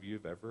sure none of you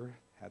have ever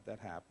had that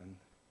happen.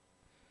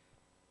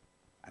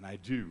 And I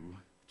do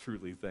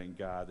truly thank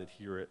God that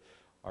here at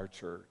our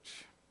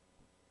church,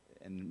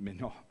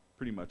 and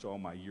pretty much all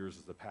my years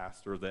as a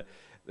pastor, that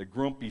the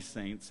grumpy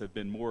saints have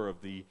been more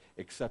of the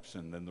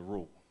exception than the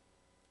rule.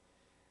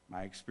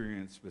 My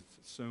experience with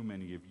so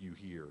many of you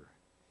here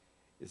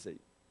is that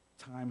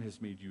time has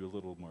made you a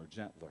little more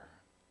gentler,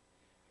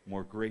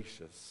 more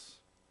gracious,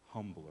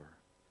 humbler,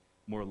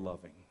 more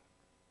loving.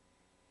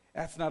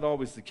 That's not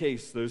always the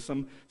case, though.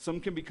 Some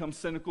can become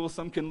cynical.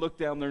 Some can look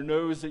down their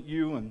nose at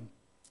you,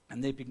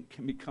 and they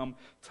can become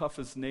tough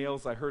as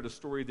nails. I heard a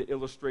story to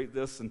illustrate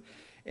this, and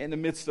in the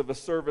midst of a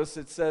service,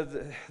 it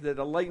said that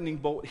a lightning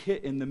bolt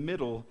hit in the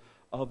middle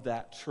of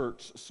that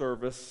church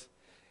service.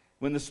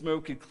 When the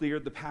smoke had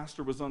cleared, the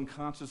pastor was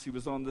unconscious. He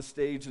was on the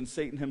stage, and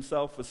Satan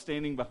himself was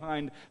standing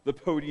behind the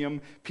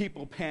podium.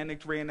 People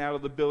panicked, ran out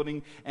of the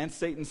building, and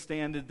Satan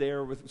stood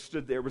there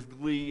with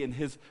glee. And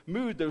his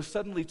mood, though,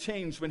 suddenly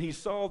changed when he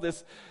saw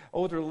this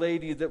older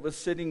lady that was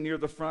sitting near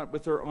the front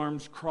with her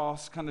arms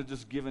crossed, kind of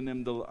just giving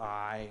him the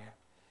eye.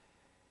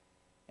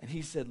 And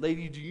he said,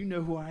 "Lady, do you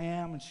know who I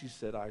am?" And she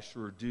said, "I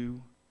sure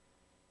do."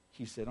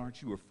 He said,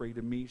 "Aren't you afraid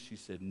of me?" She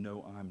said,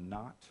 "No, I'm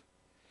not."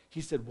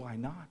 He said, "Why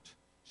not?"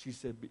 She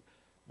said,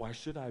 "Why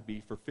should I be?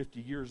 For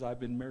 50 years I've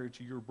been married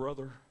to your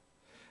brother."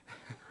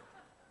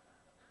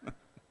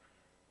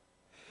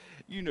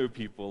 You know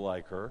people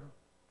like her.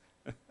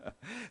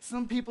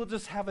 Some people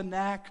just have a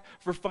knack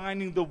for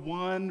finding the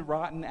one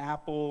rotten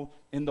apple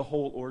in the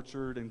whole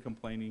orchard and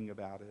complaining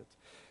about it.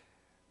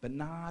 But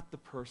not the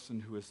person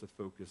who is the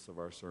focus of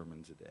our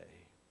sermon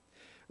today.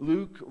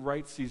 Luke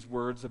writes these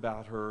words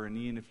about her, and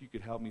Ian, if you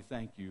could help me,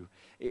 thank you.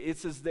 It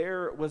says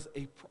there was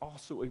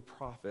also a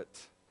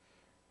prophet.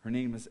 Her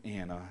name is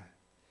Anna,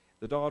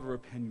 the daughter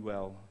of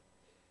Penuel,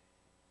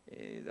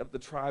 of the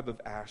tribe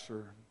of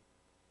Asher.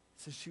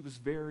 It says she was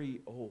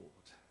very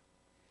old.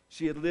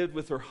 She had lived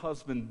with her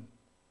husband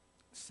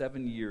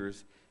 7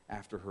 years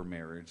after her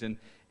marriage, and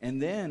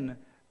then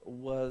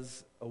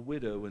was a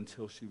widow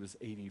until she was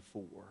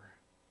 84.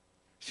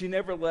 She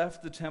never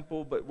left the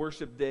temple but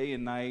worshiped day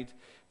and night,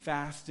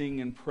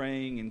 fasting and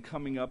praying and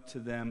coming up to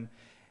them.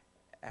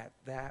 At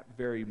that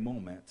very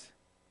moment,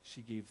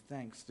 she gave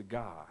thanks to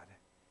God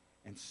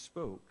and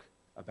spoke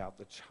about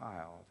the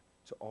child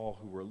to all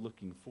who were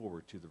looking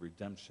forward to the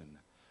redemption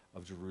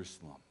of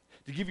Jerusalem.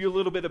 To give you a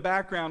little bit of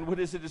background, what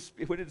it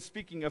is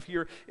speaking of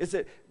here is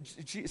that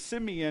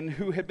Simeon,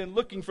 who had been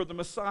looking for the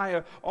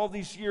Messiah all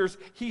these years,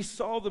 he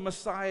saw the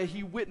Messiah,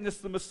 he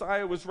witnessed the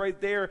Messiah was right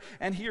there,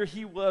 and here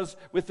he was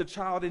with the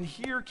child. And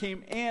here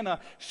came Anna.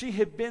 She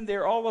had been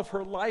there all of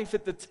her life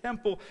at the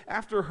temple.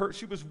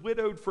 She was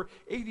widowed for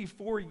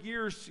 84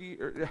 years.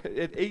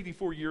 At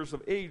 84 years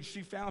of age,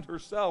 she found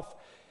herself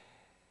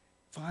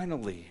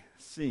finally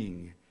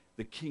seeing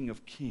the King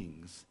of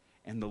Kings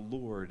and the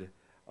Lord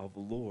of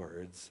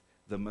Lords,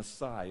 the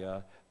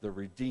Messiah, the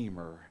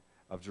Redeemer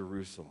of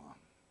Jerusalem.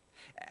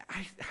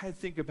 I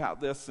think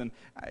about this, and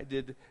I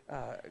did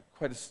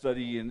quite a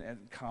study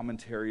and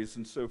commentaries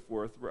and so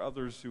forth, where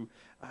others who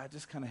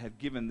just kind of had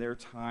given their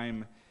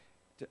time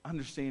to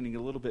understanding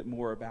a little bit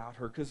more about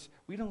her, because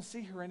we don't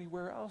see her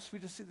anywhere else. We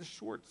just see the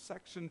short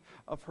section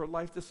of her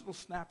life, this little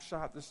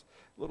snapshot, this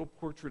little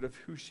portrait of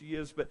who she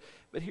is. But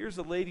here's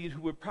a lady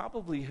who would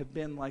probably have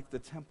been like the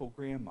temple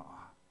grandma.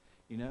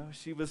 You know,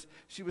 she was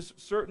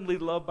certainly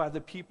loved by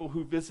the people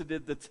who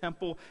visited the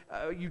temple.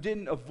 You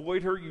didn't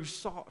avoid her. You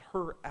sought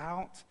her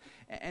out.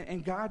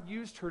 And God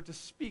used her to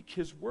speak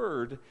his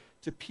word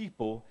to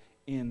people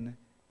in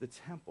the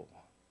temple.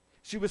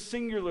 She was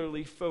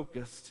singularly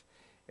focused,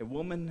 a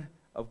woman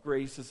of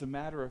grace. As a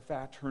matter of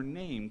fact, her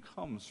name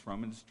comes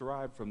from and is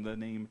derived from the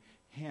name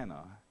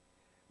Hannah,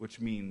 which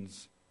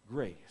means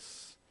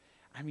grace.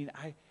 I mean,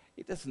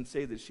 it doesn't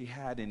say that she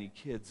had any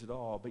kids at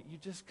all, but you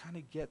just kind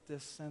of get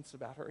this sense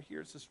about her.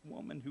 Here's this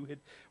woman who had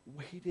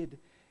waited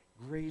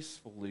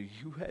gracefully,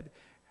 who had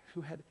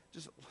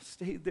just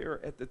stayed there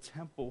at the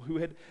temple, who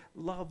had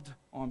loved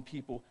on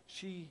people.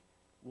 She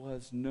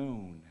was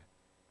known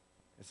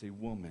as a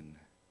woman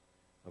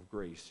of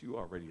grace. You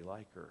already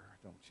like her,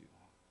 don't you?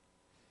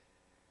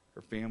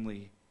 Her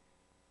family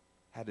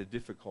had a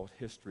difficult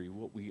history.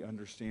 What we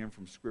understand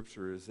from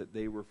Scripture is that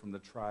they were from the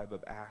tribe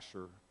of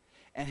Asher.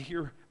 And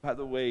here, by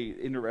the way,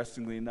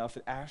 interestingly enough,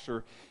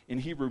 Asher in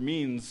Hebrew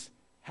means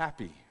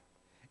happy.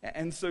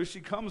 And so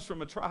she comes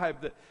from a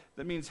tribe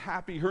that means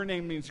happy. Her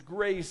name means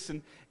grace,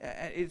 and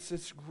it's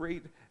this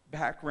great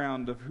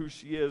background of who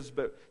she is.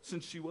 But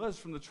since she was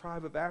from the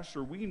tribe of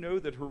Asher, we know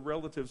that her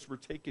relatives were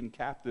taken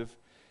captive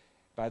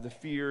by the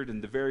feared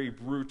and the very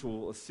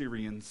brutal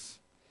Assyrians.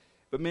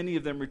 But many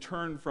of them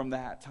returned from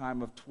that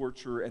time of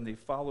torture, and they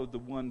followed the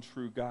one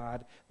true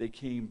God. They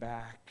came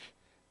back.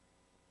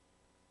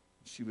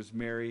 She was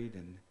married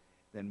and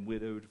then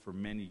widowed for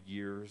many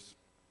years.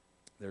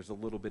 There's a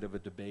little bit of a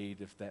debate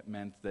if that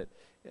meant that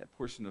a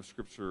portion of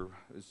Scripture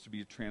is to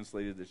be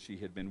translated that she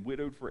had been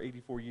widowed for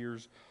 84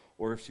 years,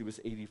 or if she was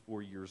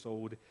 84 years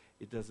old.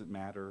 It doesn't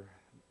matter.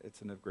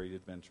 It's a great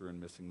adventure in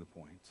missing the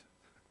point.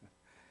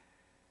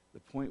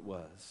 The point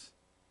was,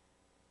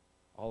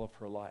 all of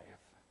her life,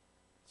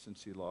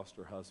 since she lost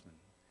her husband,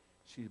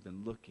 she had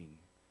been looking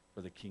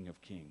for the King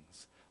of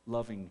Kings,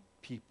 loving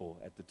people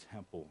at the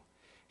temple.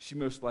 She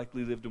most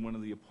likely lived in one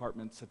of the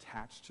apartments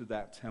attached to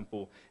that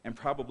temple and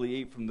probably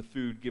ate from the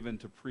food given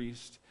to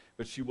priests.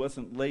 But she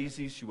wasn't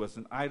lazy. She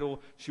wasn't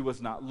idle. She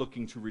was not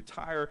looking to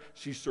retire.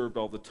 She served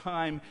all the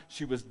time.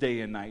 She was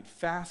day and night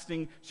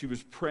fasting. She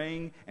was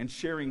praying and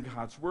sharing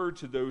God's word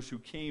to those who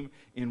came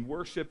in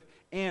worship.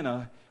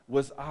 Anna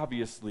was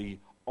obviously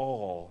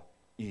all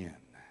in.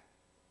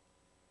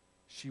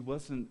 She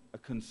wasn't a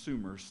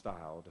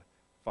consumer-styled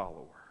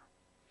follower.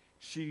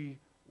 She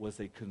was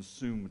a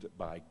consumed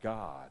by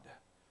God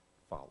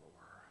follower.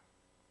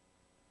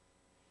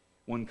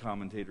 One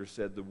commentator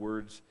said the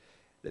words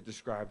that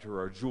described her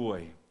are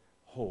joy,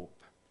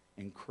 hope,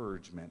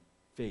 encouragement,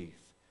 faith,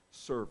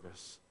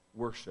 service,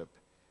 worship,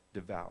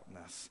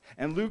 devoutness.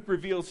 And Luke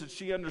reveals that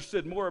she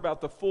understood more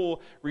about the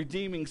full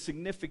redeeming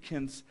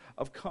significance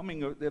of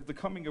the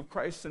coming of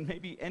Christ than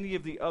maybe any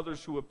of the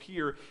others who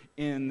appear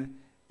in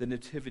the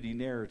nativity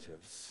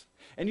narratives.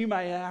 And you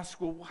might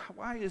ask, well,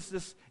 why is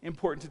this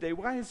important today?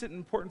 Why is it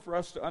important for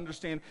us to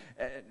understand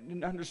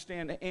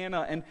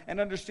Anna and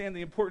understand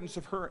the importance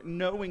of her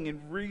knowing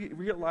and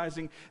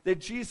realizing that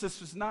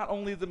Jesus was not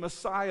only the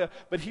Messiah,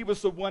 but he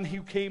was the one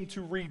who came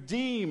to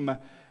redeem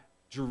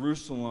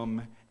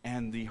Jerusalem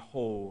and the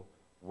whole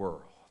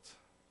world.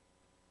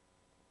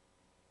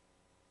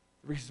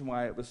 The reason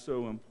why it was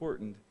so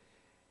important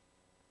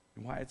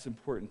and why it's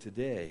important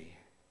today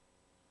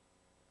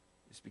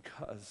is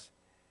because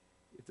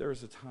if there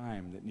is a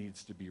time that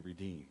needs to be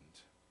redeemed,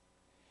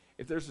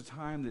 if there's a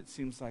time that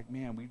seems like,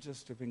 man, we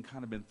just have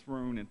been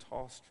thrown and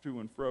tossed to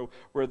and fro,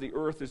 where the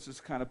earth is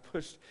just kind of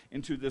pushed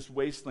into this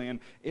wasteland,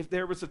 if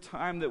there was a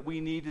time that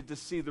we needed to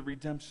see the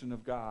redemption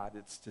of God,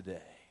 it's today.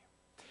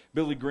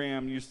 Billy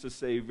Graham used to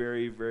say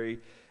very, very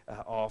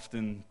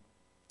often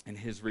in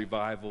his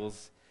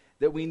revivals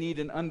that we need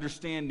an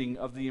understanding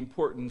of the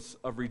importance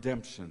of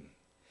redemption.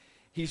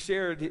 He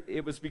shared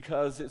it was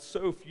because it's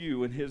so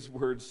few, in his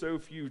words, so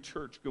few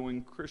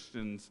church-going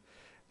Christians,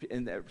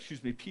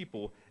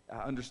 people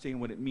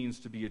understand what it means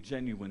to be a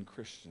genuine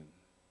Christian.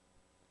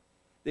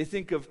 They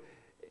think of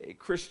a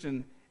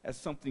Christian as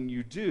something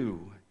you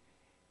do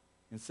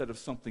instead of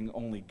something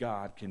only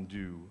God can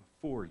do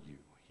for you,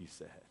 he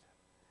said.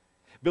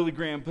 Billy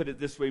Graham put it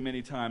this way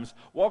many times: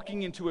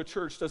 walking into a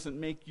church doesn't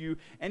make you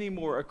any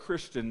more a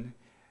Christian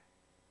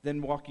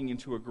than walking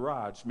into a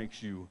garage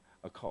makes you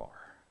a car.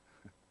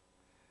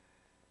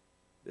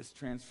 This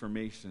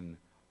transformation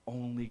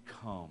only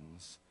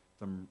comes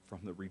from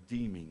the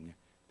redeeming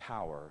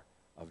power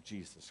of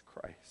Jesus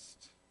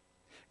Christ.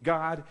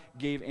 God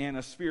gave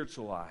Anna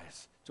spiritual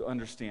eyes to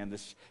understand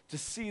this, to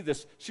see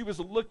this. She was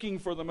looking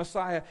for the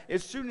Messiah.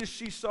 As soon as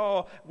she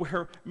saw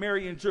where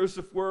Mary and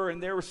Joseph were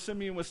and there where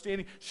Simeon was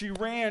standing, she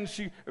ran.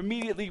 She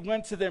immediately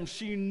went to them.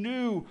 She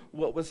knew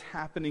what was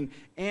happening.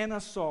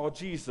 Anna saw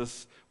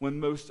Jesus when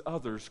most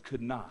others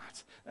could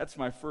not. That's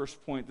my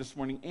first point this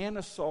morning.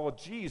 Anna saw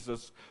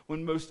Jesus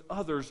when most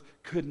others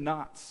could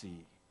not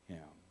see him.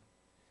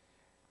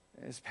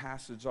 This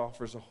passage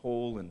offers a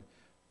whole and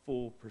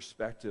full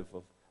perspective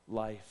of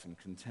life and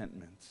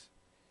contentment.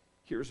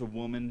 Here's a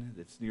woman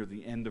that's near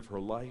the end of her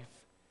life,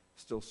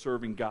 still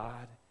serving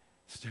God,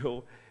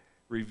 still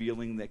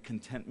revealing that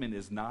contentment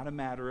is not a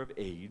matter of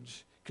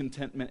age.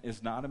 Contentment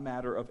is not a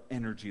matter of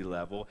energy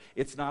level.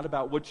 It's not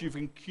about what you've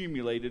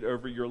accumulated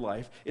over your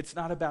life. It's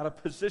not about a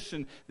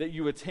position that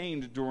you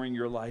attained during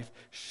your life.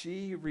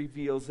 She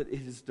reveals that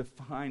it is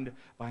defined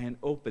by an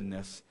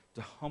openness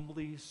to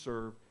humbly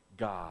serve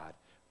God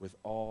with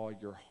all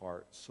your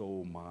heart,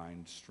 soul,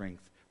 mind,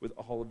 strength, with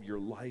all of your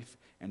life,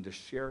 and to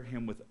share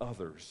him with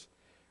others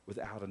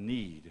without a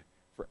need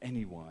for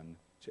anyone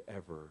to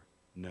ever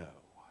know.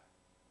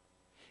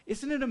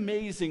 Isn't it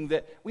amazing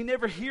that we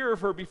never hear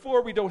of her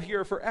before, we don't hear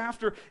of her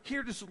after?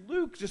 Here, just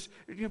Luke just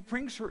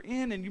brings her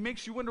in, and it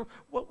makes you wonder,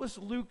 what was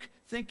Luke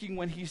thinking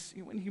when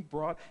he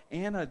brought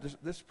Anna,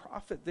 this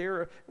prophet,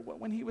 there?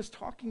 When he was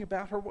talking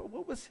about her,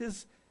 what was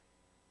his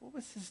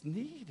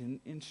need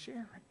in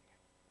sharing?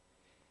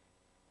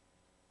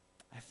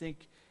 I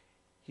think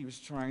he was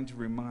trying to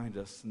remind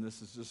us, and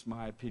this is just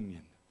my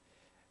opinion,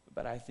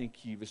 but I think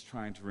he was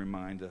trying to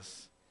remind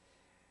us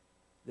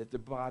that the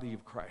body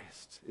of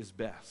Christ is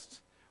best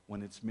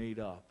when it's made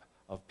up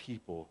of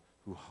people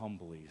who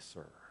humbly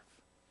serve,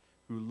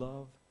 who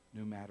love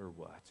no matter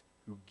what,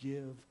 who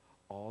give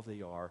all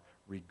they are,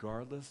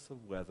 regardless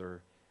of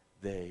whether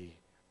they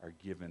are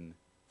given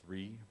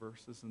 3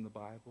 verses in the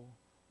Bible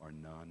or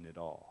none at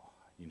all.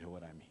 You know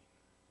what I mean?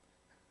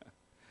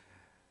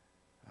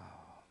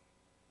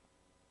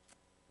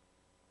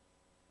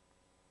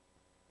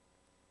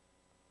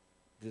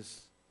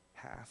 This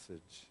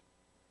passage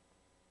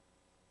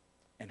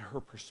and her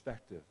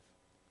perspective,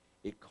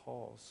 it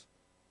calls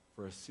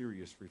for a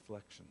serious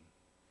reflection.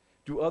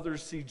 Do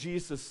others see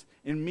Jesus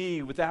in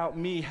me without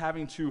me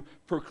having to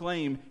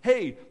proclaim,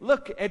 hey,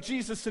 look at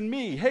Jesus in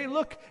me. Hey,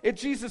 look at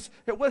Jesus.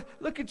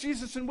 Look at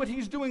Jesus and what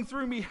he's doing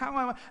through me.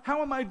 How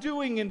am I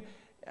doing? And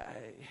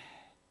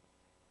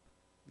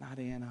not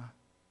Anna.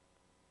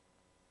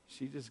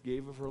 She just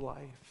gave of her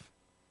life.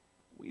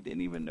 We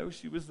didn't even know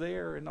she was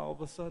there, and all of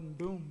a sudden,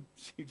 boom,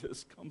 she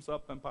just comes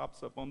up and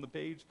pops up on the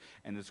page,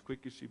 and as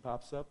quick as she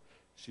pops up,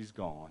 she's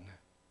gone.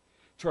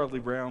 Charlie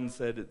Brown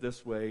said it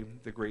this way,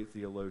 the great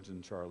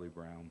theologian Charlie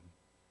Brown.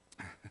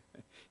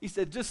 He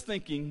said, just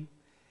thinking,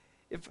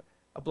 if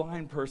a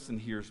blind person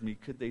hears me,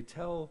 could they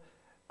tell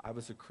I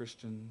was a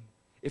Christian?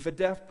 If a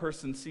deaf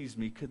person sees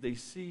me, could they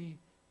see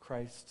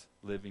Christ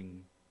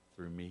living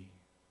through me?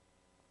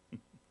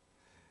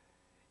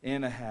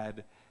 Anna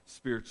had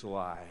spiritual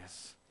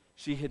eyes.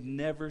 She had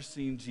never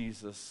seen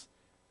Jesus,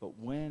 but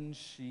when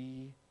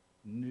she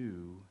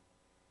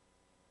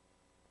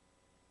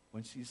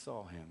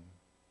saw him,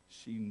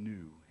 she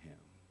knew him.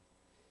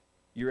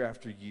 Year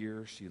after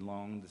year, she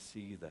longed to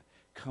see the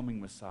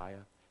coming Messiah.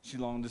 She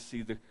longed to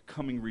see the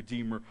coming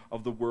Redeemer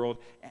of the world.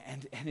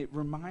 And it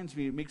reminds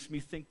me, it makes me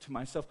think to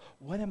myself,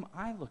 what am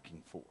I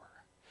looking for?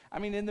 I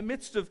mean, in the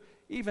midst of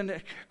even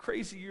a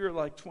crazy year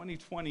like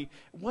 2020,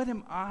 what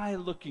am I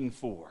looking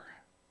for?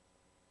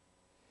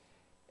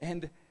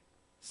 And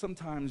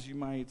sometimes you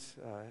might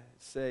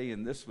say,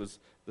 and this was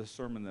the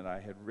sermon that I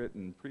had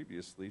written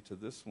previously to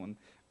this one,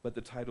 but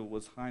the title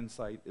was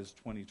Hindsight is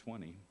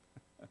 2020.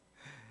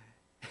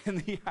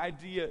 And the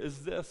idea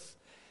is this,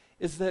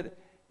 is that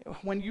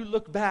when you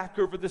look back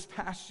over this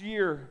past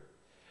year,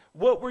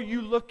 what were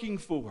you looking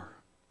for?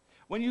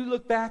 When you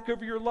look back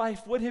over your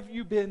life, what have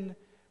you been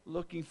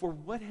looking for?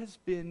 What has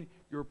been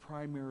your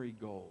primary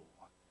goal?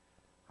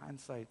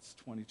 Hindsight's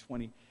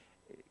 2020.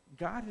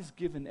 God has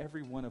given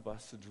every one of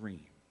us a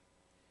dream.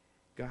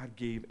 God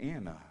gave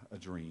Anna a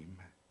dream.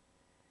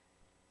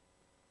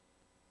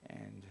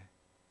 And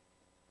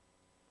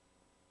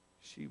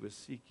she was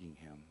seeking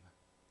him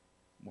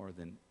more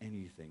than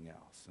anything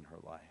else in her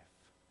life.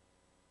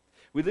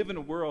 We live in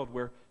a world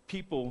where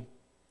people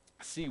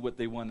see what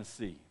they want to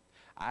see.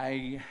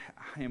 I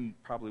am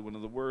probably one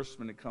of the worst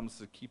when it comes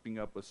to keeping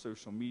up with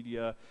social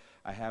media.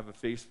 I have a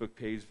Facebook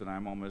page, but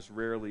I'm almost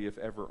rarely, if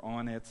ever,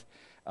 on it.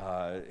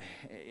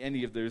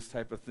 Any of those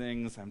type of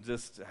things. I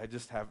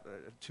just have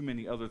too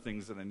many other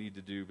things that I need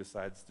to do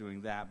besides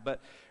doing that. But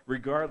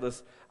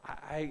regardless,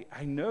 I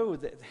know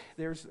that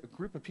there's a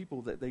group of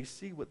people that they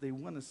see what they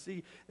want to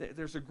see.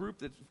 There's a group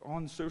that's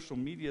on social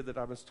media that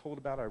I was told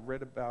about, I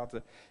read about,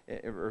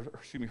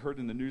 heard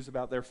in the news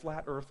about. They're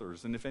flat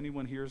earthers. And if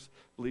anyone here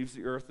believes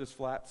the earth is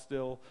flat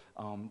still,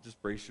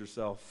 just brace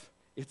yourself.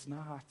 It's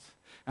not.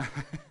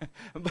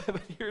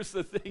 but here's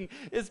the thing: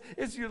 is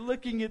you're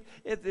looking at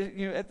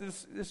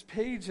this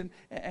page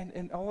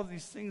and all of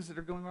these things that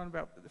are going on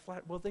about the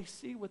flat. Well, they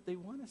see what they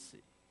want to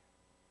see.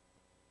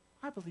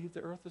 I believe the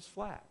earth is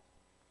flat.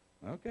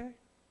 Okay,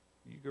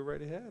 you go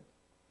right ahead.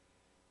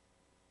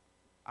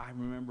 I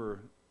remember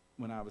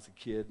when I was a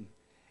kid,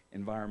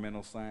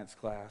 environmental science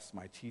class,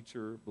 my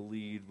teacher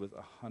believed with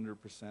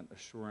 100%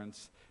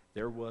 assurance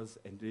there was,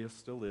 and there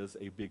still is,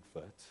 a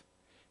Bigfoot.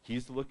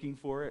 He's looking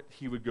for it.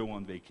 He would go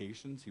on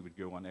vacations. He would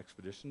go on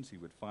expeditions. He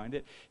would find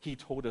it. He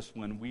told us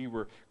when we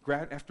were,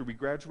 after we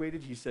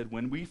graduated, he said,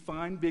 when we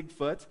find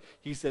Bigfoot,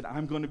 he said,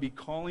 I'm going to be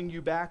calling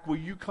you back. Will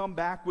you come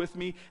back with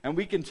me? And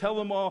we can tell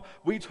them all,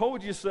 we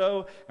told you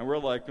so. And we're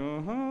like,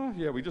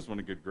 yeah, we just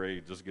want a good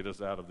grade. Just get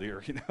us out of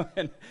there,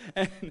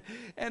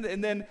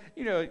 And then,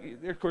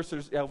 of course,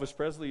 there's Elvis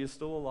Presley is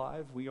still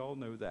alive. We all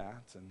know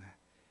that. And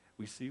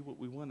we see what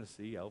we want to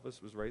see.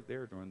 Elvis was right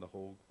there during the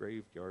whole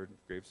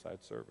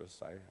graveside service.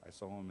 I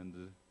saw him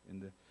in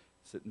the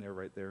sitting there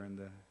right there in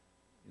the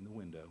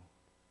window.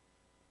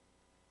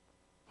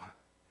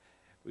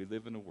 We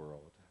live in a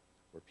world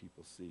where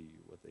people see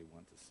what they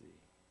want to see.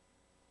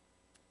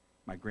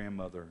 My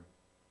grandmother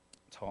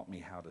taught me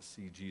how to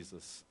see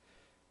Jesus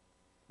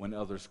when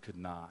others could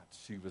not.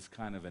 She was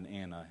kind of an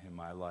Anna in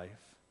my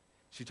life.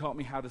 She taught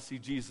me how to see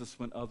Jesus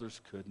when others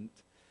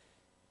couldn't.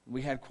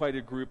 We had quite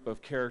a group of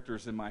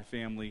characters in my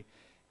family,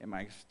 in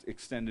my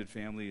extended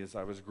family as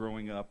I was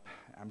growing up.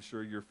 I'm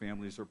sure your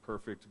families are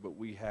perfect, but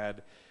we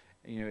had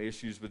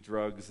issues with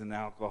drugs and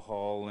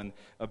alcohol and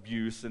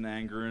abuse and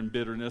anger and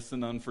bitterness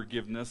and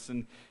unforgiveness,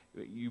 and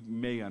you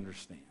may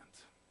understand.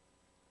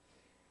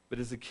 But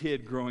as a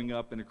kid growing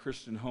up in a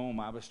Christian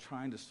home, I was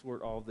trying to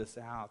sort all this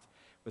out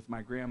with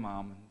my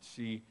grandmom.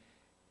 She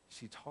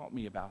taught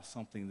me about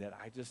something that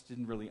I just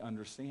didn't really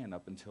understand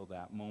up until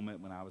that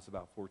moment when I was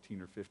about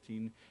 14 or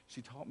 15.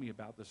 She taught me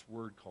about this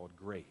word called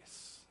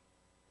grace.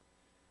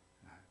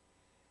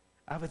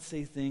 I would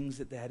say things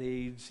at that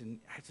age, and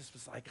I just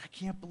was like, I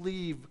can't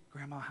believe,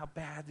 Grandma, how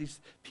bad these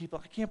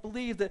people, I can't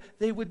believe that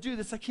they would do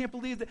this. I can't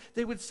believe that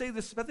they would say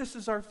this, but this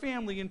is our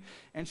family.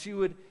 And she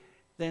would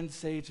then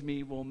say to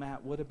me, well,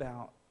 Matt, what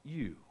about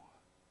you?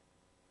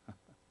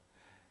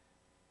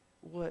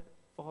 What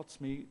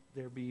faults may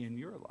there be in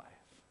your life?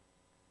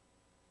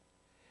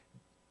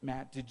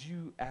 Matt, did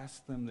you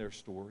ask them their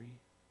story?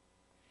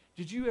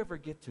 Did you ever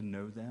get to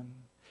know them?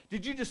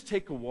 Did you just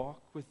take a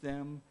walk with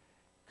them,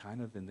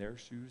 kind of in their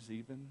shoes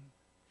even?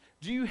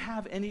 Do you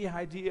have any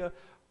idea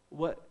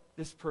what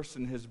this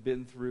person has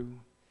been through?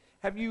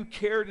 Have you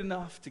cared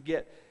enough to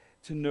get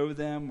to know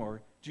them,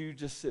 or do you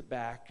just sit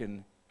back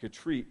and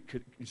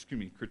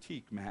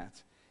critique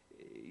Matt?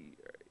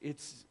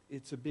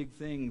 It's a big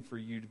thing for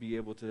you to be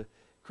able to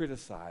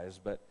criticize,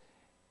 but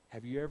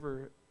have you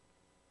ever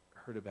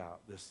heard about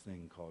this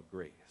thing called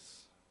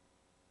grace?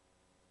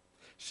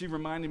 She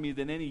reminded me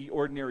that any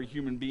ordinary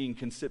human being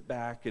can sit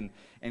back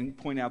and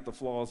point out the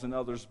flaws in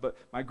others, but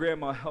my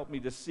grandma helped me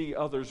to see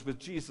others with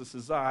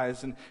Jesus'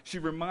 eyes, and she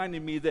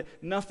reminded me that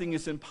nothing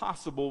is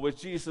impossible with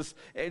Jesus,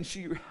 and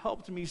she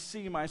helped me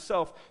see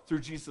myself through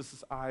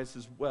Jesus' eyes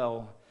as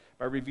well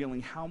by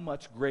revealing how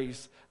much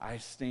grace I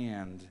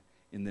stand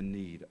in the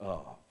need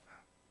of.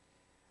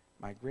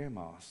 My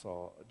grandma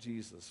saw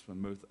Jesus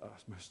when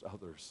most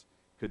others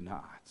could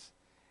not.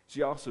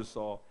 She also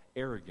saw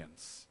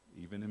arrogance,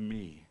 even in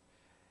me.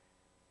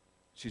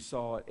 She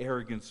saw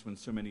arrogance when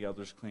so many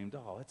others claimed,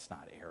 oh, it's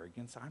not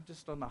arrogance. I'm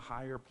just on a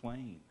higher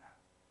plane.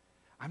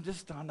 I'm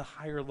just on a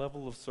higher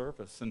level of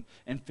service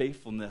and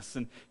faithfulness.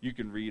 And you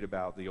can read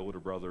about the older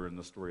brother in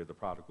the story of the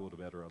prodigal to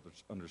better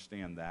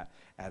understand that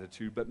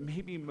attitude. But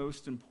maybe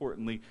most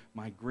importantly,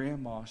 my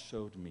grandma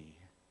showed me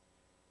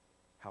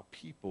how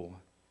people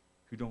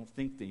who don't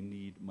think they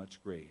need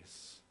much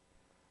grace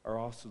are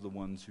also the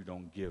ones who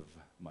don't give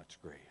much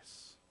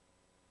grace.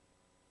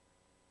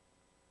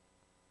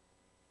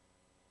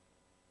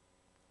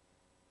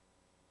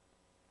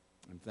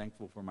 I'm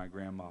thankful for my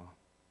grandma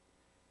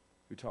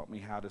who taught me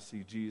how to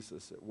see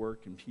Jesus at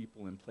work and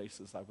people in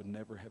places I would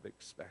never have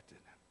expected,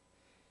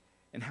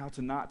 and how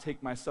to not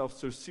take myself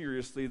so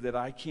seriously that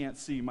I can't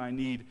see my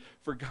need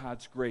for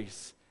God's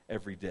grace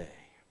every day.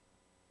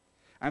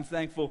 I'm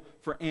thankful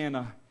for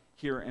Anna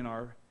here in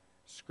our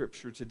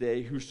scripture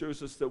today, who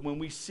shows us that when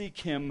we seek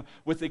him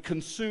with a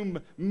consume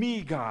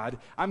me God,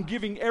 I'm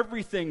giving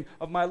everything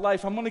of my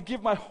life. I'm going to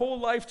give my whole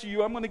life to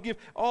you. I'm going to give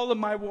all of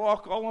my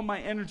walk, all of my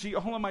energy,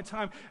 all of my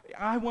time.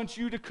 I want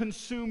you to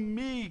consume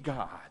me,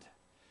 God.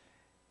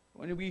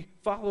 When we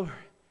follow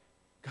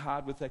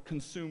God with that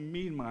consume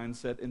me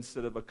mindset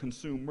instead of a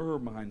consumer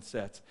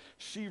mindset,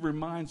 she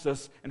reminds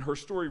us, and her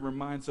story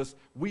reminds us,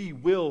 we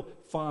will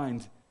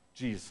find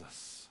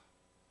Jesus.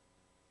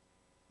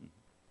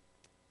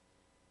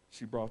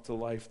 She brought to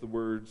life the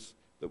words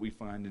that we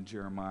find in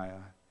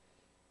Jeremiah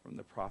from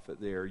the prophet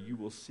there. You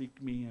will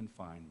seek me and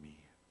find me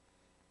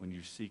when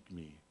you seek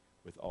me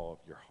with all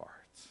of your heart.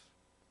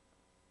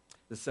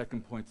 The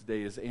second point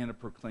today is Anna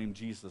proclaimed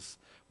Jesus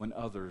when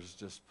others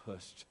just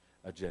pushed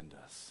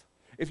agendas.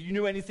 If you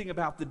knew anything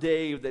about the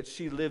day that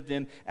she lived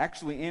in,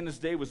 actually Anna's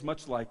day was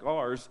much like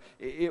ours.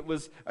 It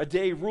was a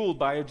day ruled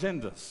by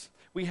agendas.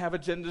 We have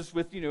agendas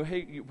with,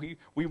 hey,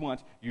 we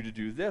want you to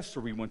do this,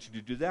 or we want you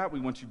to do that. We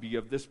want you to be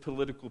of this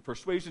political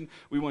persuasion.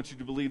 We want you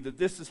to believe that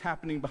this is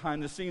happening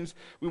behind the scenes.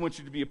 We want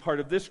you to be a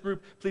part of this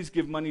group. Please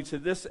give money to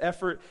this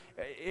effort.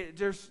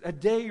 There's a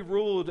day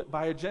ruled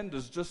by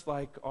agendas, just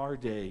like our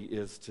day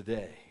is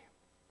today.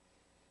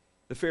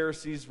 The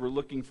Pharisees were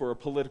looking for a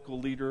political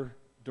leader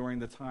during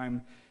the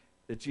time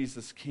that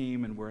Jesus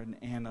came and when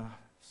Anna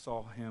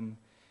saw him.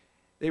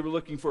 They were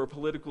looking for a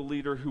political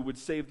leader who would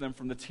save them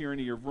from the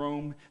tyranny of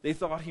Rome. They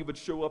thought he would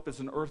show up as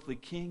an earthly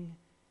king,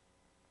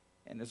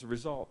 and as a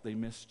result, they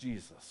missed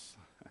Jesus.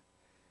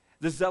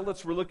 The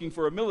Zealots were looking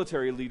for a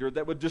military leader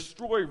that would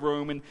destroy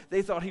Rome, and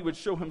they thought he would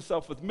show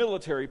himself with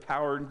military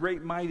power and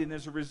great might, and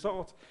as a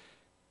result,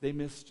 they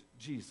missed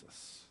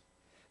Jesus.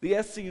 The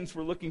Essenes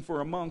were looking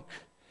for a monk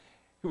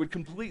who would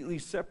completely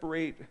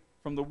separate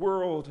from the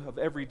world of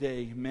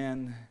everyday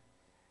men.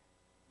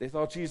 They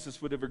thought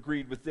Jesus would have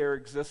agreed with their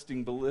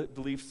existing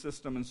belief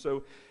system, and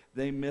so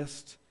they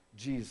missed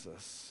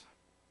Jesus.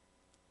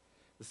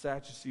 The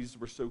Sadducees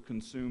were so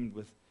consumed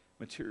with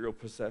material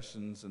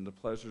possessions and the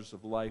pleasures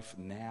of life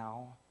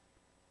now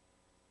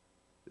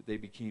that they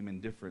became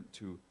indifferent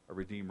to a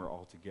Redeemer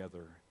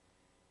altogether,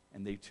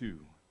 and they too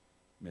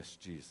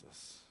missed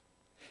Jesus.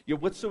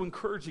 Yet what's so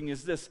encouraging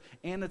is this.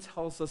 Anna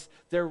tells us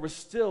there were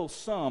still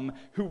some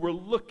who were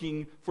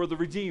looking for the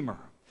Redeemer.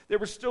 There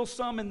were still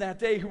some in that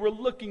day who were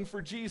looking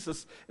for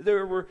Jesus.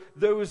 There were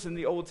those in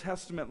the Old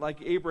Testament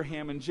like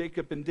Abraham and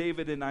Jacob and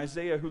David and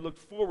Isaiah who looked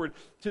forward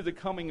to the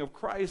coming of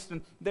Christ.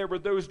 And there were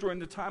those during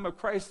the time of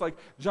Christ like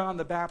John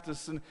the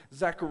Baptist and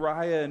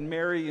Zechariah and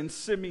Mary and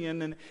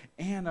Simeon and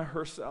Anna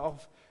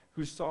herself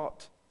who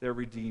sought their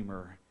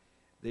Redeemer.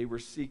 They were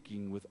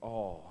seeking with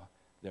all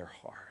their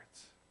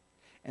hearts.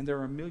 And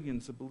there are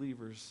millions of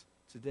believers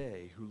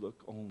today who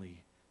look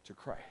only to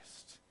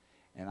Christ.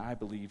 And I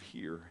believe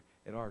here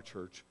at our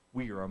church,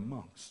 we are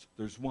amongst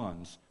those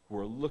ones who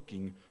are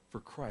looking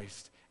for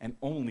Christ and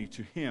only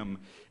to Him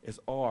as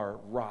our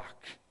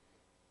rock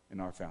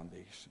and our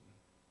foundation.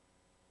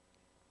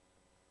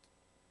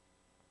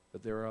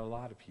 But there are a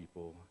lot of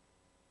people,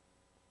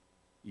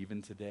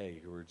 even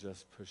today, who are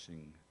just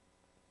pushing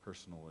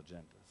personal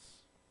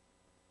agendas.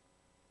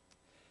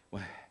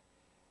 Well,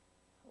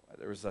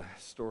 there was a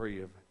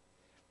story of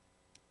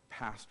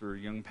a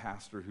young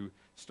pastor who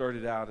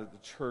started out at the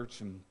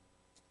church, and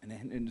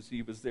as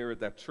he was there at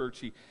that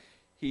church,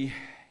 he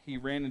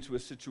ran into a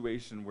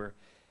situation where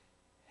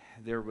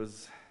there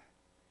was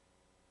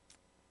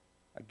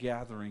a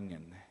gathering,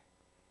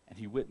 and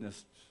he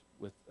witnessed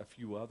with a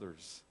few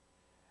others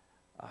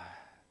a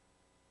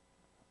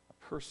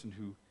person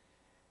who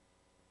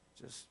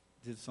just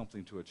did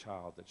something to a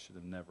child that should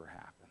have never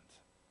happened.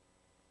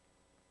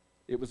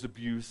 It was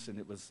abuse, and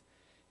it was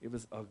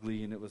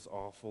ugly, and it was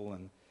awful,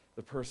 and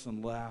the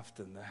person left,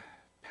 and the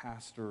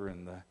pastor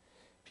and the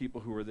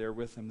people who were there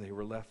with him, they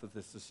were left with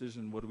this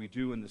decision. What do we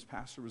do? And this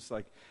pastor was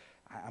like,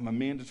 I'm a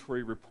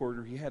mandatory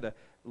reporter. He had a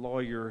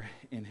lawyer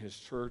in his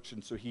church,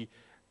 and so he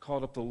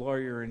called up the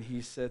lawyer, and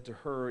he said to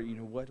her,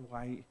 what do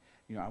I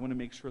want to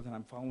make sure that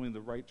I'm following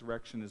the right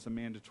direction as a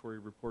mandatory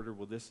reporter.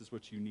 Well, this is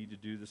what you need to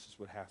do. This is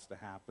what has to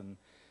happen.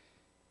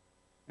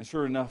 And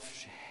sure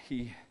enough,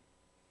 he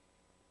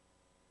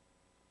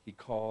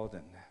called,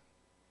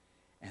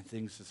 and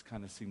things just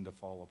kind of seemed to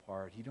fall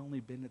apart. He'd only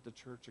been at the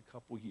church a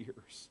couple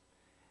years.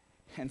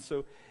 And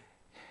so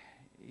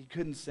he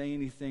couldn't say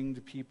anything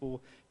to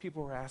people.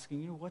 People were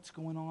asking, what's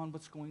going on?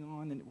 What's going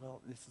on? And,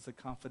 well, this is a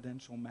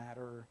confidential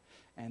matter.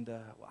 And,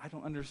 well, I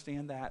don't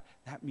understand that.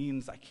 That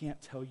means I can't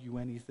tell you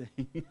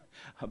anything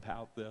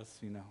about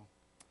this,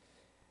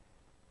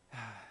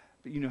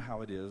 But you know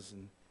how it is.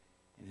 And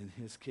in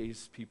his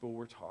case, people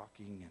were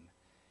talking.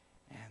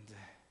 And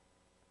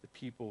the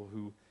people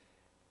who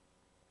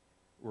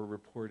were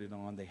reported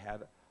on, they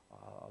had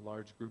a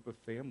large group of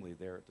family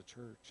there at the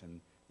church. And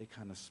they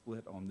kind of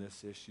split on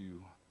this issue.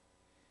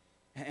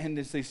 And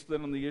as they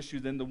split on the issue,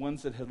 then the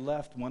ones that had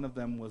left, one of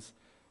them was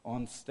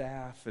on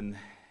staff and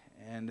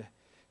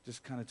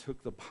just kind of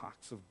took the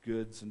box of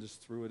goods and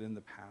just threw it in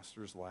the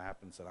pastor's lap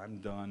and said, I'm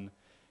done,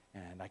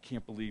 and I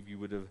can't believe you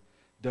would have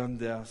done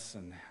this,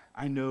 and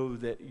I know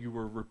that you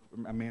were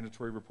a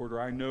mandatory reporter.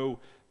 I know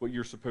what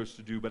you're supposed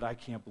to do, but I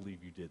can't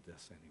believe you did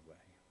this anyway.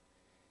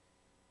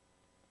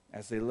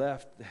 As they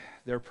left,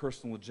 their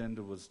personal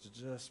agenda was to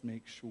just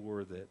make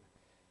sure that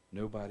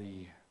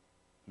nobody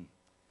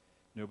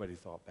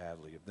thought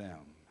badly of them.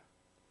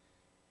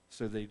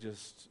 So they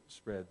just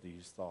spread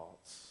these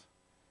thoughts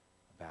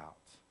about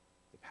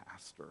the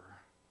pastor.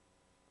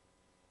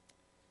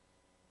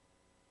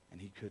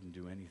 And he couldn't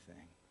do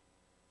anything.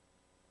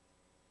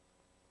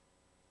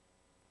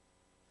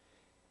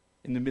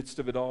 In the midst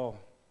of it all,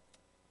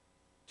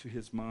 to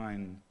his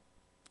mind,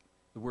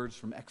 the words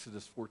from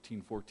Exodus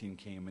 14:14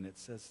 came, and it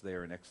says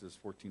there in Exodus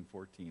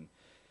 14:14,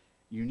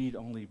 you need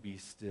only be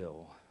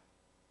still.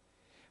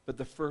 But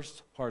the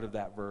first part of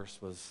that verse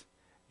was,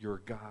 your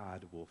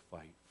God will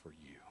fight for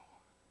you.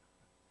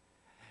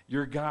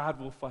 Your God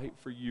will fight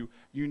for you.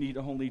 You need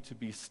only to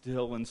be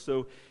still. And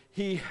so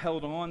he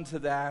held on to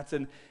that.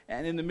 And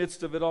in the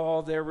midst of it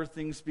all, there were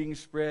things being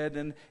spread.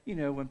 And,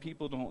 when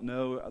people don't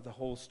know the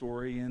whole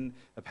story and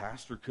the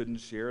pastor couldn't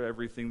share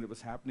everything that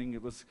was happening,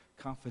 it was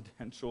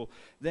confidential.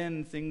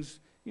 Then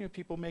things,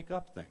 people make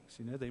up things.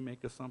 They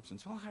make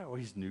assumptions. Well, I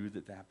always knew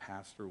that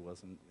pastor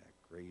wasn't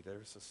great.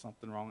 There's just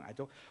something wrong.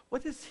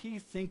 What is he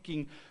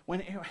thinking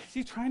when is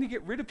he trying to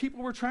get rid of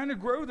people? We're trying to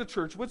grow the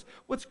church.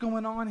 What's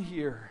going on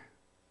here?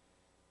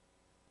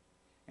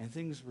 And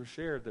things were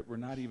shared that were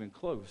not even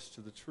close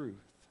to the truth.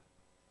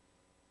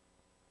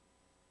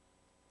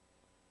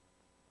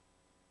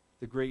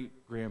 The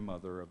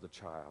great-grandmother of the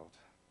child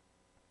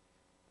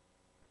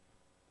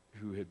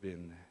who had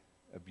been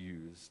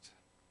abused,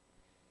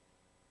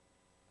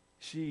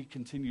 she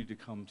continued to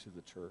come to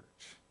the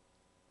church.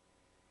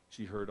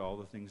 She heard all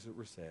the things that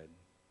were said.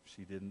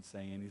 She didn't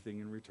say anything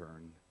in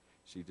return.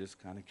 She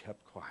just kind of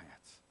kept quiet.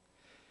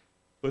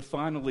 But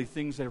finally,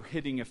 things are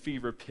hitting a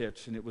fever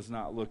pitch, and it was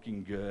not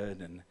looking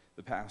good. And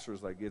the pastor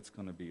was like, it's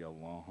going to be a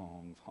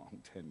long,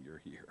 long tenure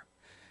here.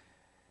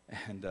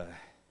 And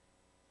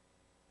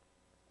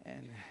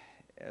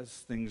as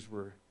things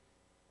were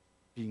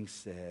being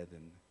said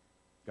and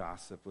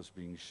gossip was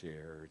being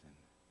shared and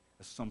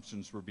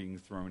assumptions were being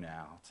thrown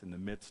out in the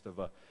midst of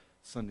a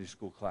Sunday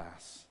school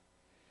class.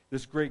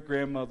 This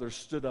great-grandmother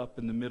stood up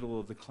in the middle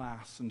of the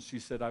class and she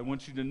said, I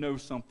want you to know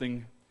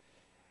something.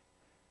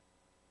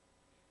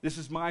 This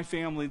is my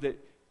family that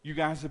you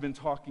guys have been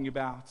talking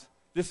about.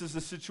 This is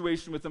a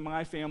situation within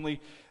my family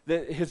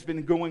that has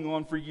been going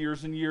on for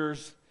years and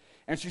years.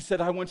 And she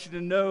said, I want you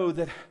to know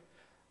that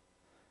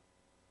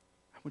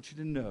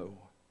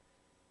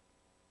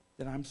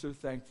I'm so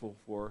thankful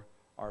for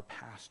our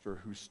pastor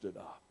who stood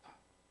up.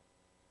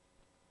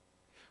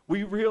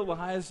 We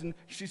realized, and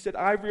she said,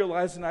 I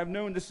realized, and I've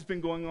known this has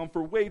been going on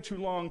for way too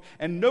long,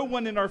 and no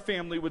one in our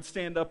family would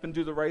stand up and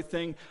do the right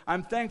thing.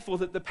 I'm thankful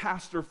that the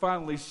pastor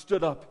finally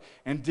stood up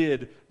and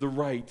did the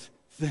right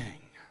thing.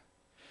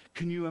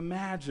 Can you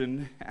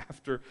imagine,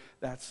 after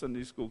that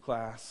Sunday school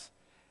class,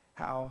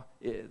 how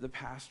the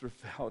pastor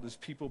felt as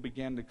people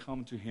began to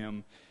come to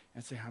him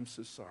and say, I'm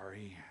so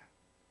sorry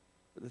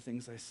for the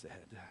things I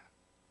said.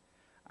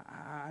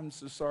 I'm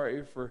so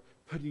sorry for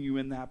putting you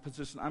in that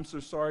position. I'm so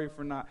sorry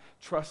for not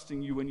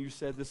trusting you when you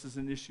said this is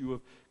an issue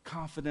of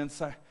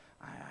confidence.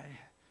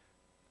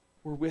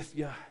 We're with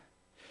you.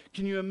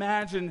 Can you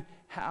imagine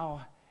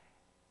how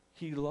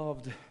he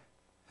loved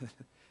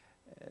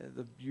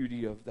the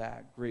beauty of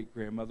that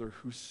great-grandmother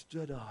who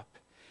stood up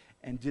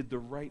and did the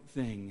right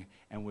thing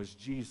and was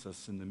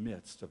Jesus in the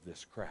midst of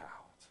this crowd?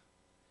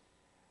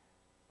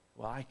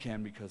 Well, I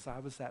can because I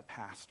was that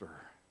pastor.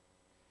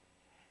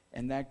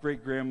 And that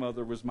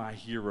great-grandmother was my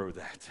hero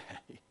that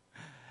day.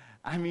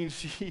 I mean,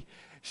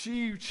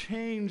 she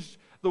changed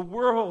the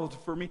world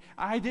for me.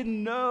 I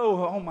didn't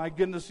know. Oh, my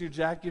goodness,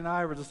 Jackie and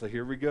I were just like,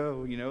 here we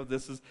go.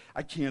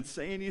 I can't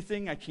say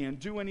anything. I can't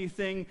do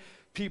anything.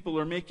 People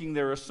are making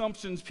their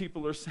assumptions.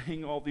 People are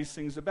saying all these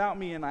things about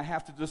me, and I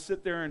have to just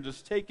sit there and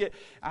just take it.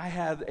 I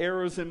had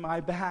arrows in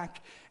my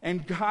back,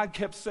 and God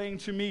kept saying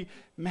to me,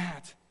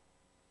 Matt,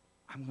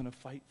 I'm going to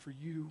fight for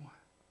you.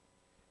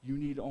 You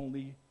need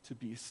only to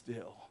be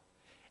still.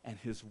 And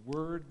his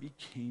word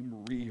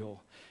became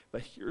real.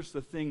 But here's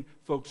the thing,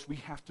 folks, we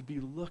have to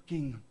be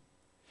looking.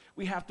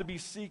 We have to be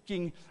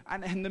seeking.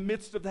 And in the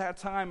midst of that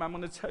time, I'm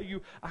going to tell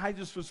you, I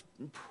just was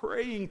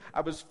praying. I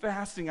was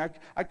fasting.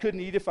 I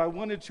couldn't eat if I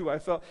wanted to. I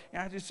felt,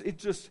 and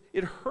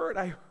it hurt.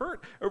 I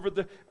hurt over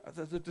the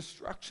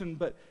destruction.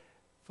 But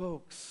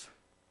folks,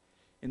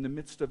 in the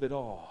midst of it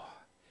all,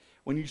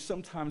 when you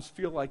sometimes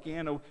feel like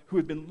Anna, who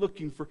had been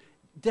looking for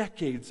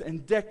decades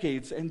and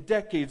decades and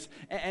decades,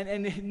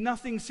 and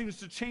nothing seems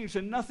to change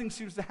and nothing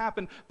seems to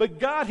happen, but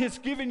God has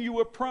given you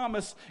a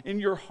promise in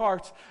your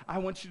heart. I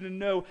want you to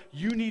know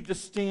you need to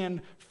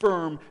stand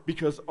firm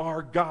because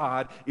our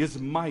God is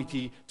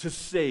mighty to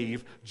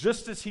save.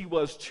 Just as he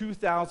was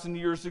 2,000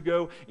 years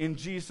ago in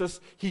Jesus,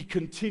 he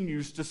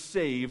continues to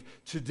save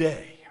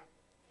today.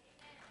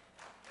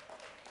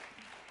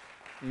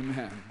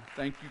 Amen.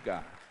 Thank you,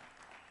 God.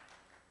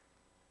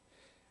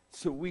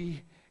 So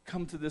we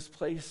come to this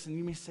place, and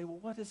you may say, well,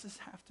 what does this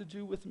have to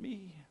do with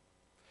me?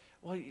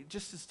 Well,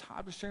 just as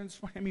Todd was sharing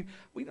this morning,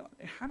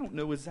 I don't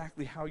know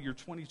exactly how your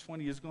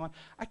 2020 has gone.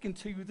 I can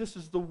tell you this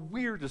is the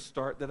weirdest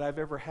start that I've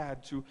ever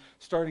had to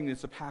starting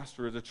as a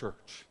pastor of the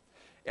church.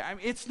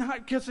 It's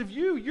not because of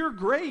you. You're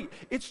great.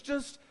 It's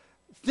just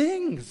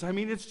things.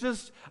 It's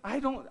just,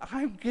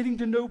 I'm getting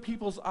to know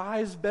people's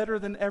eyes better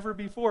than ever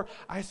before.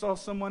 I saw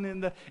someone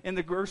in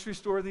the grocery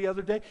store the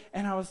other day,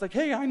 and I was like,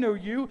 hey, I know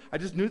you. I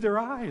just knew their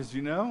eyes,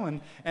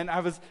 and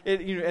I was,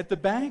 at the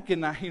bank,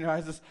 and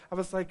I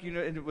was like, and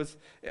it was,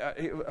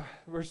 I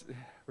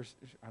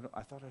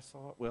thought I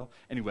saw it. Well,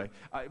 anyway,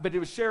 but it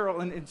was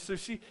Cheryl, and so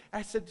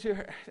I said to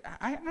her,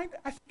 I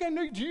think I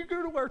know you. Do you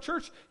go to our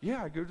church?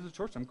 Yeah, I go to the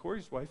church. I'm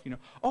Corey's wife,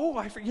 Oh,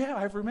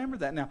 I remember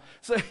that now.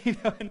 So,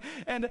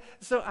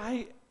 so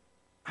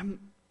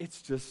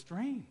it's just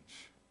strange.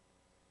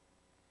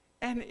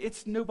 And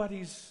it's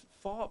nobody's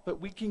fault, but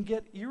we can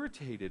get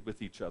irritated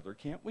with each other,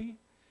 can't we?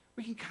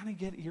 We can kind of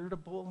get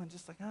irritable and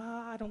just like,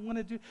 I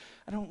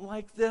don't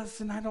like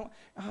this, and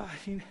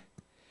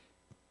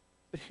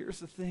But here's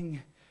the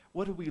thing.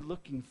 What are we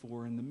looking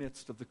for in the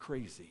midst of the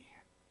crazy?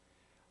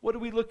 What are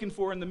we looking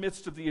for in the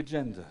midst of the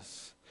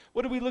agendas?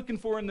 What are we looking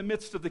for in the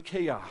midst of the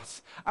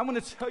chaos? I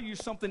want to tell you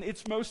something.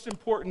 It's most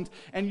important,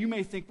 and you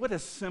may think, what a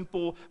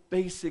simple,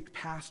 basic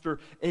pastor.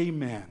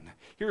 Amen.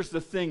 Here's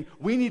the thing.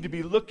 We need to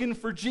be looking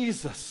for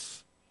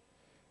Jesus.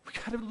 We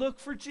got to look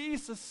for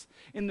Jesus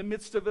in the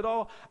midst of it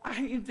all.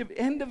 At the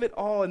end of it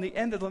all, in the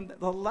end of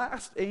the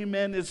last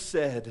amen is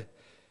said.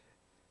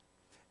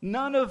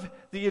 None of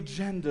the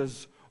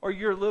agendas or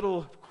your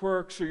little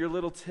quirks or your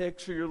little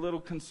ticks or your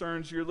little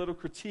concerns or your little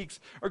critiques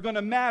are going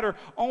to matter.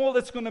 All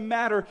that's going to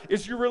matter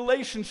is your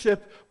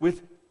relationship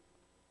with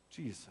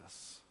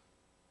Jesus.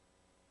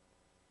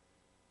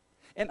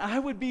 And I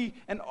would be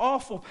an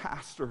awful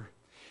pastor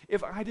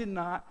if I did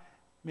not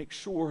make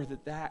sure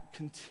that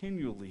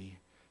continually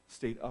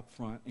stayed up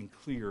front and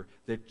clear,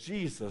 that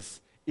Jesus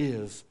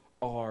is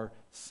our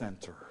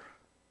center.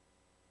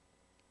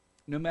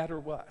 No matter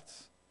what.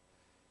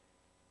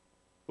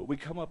 But we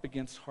come up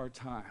against hard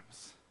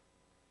times.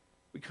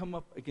 We come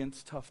up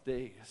against tough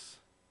days.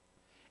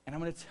 And I'm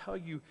going to tell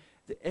you,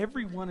 that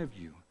every one of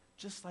you,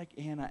 just like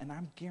Anna, and I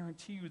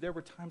guarantee you there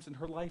were times in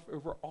her life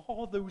over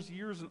all those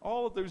years and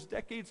all of those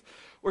decades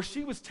where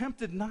she was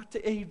tempted not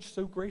to age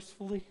so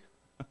gracefully.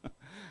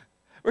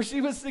 Where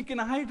she was thinking,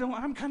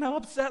 I'm kind of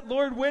upset,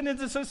 Lord, when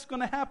is this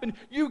going to happen?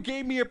 You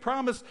gave me a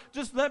promise.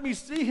 Just let me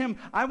see him.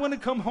 I want to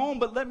come home,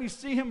 but let me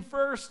see him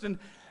first. And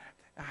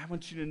I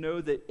want you to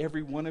know that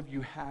every one of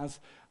you has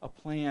a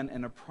plan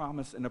and a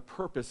promise and a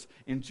purpose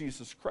in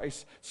Jesus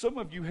Christ. Some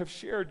of you have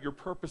shared your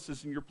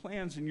purposes and your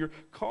plans and your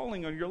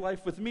calling on your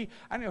life with me.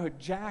 I know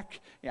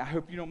Jack, I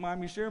hope you don't mind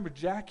me sharing, but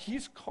Jack,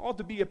 he's called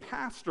to be a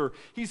pastor.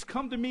 He's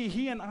come to me.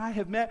 He and I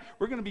have met.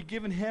 We're going to be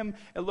giving him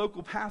a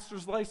local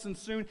pastor's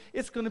license soon.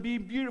 It's going to be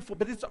beautiful,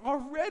 but it's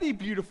already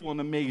beautiful and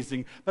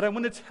amazing. But I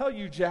want to tell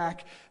you,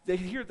 Jack, that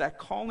hear that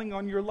calling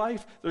on your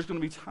life. There's going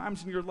to be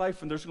times in your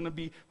life and there's going to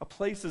be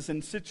places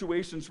and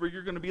situations where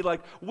you're going to be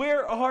like,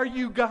 where are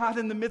you, God,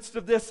 in the midst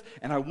of this?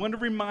 And I want to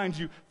remind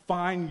you,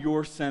 find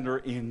your center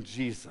in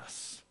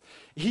Jesus.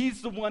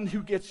 He's the one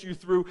who gets you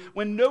through.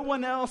 When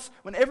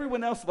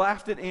everyone else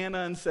laughed at Anna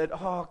and said,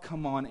 oh,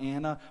 come on,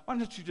 Anna, why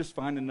don't you just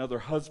find another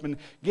husband,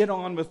 get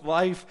on with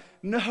life?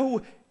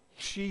 No,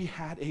 she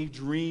had a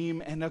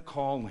dream and a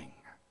calling.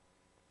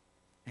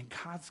 And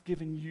God's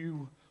given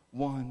you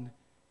one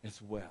as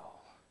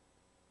well.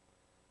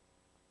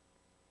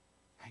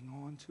 Hang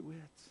on to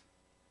it.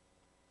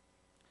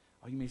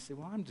 Oh, you may say,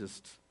 well, I'm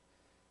just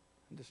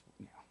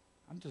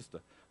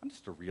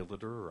a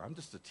realtor, or I'm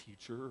just a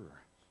teacher,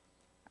 or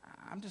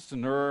I'm just a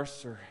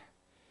nurse, or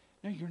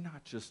no, you're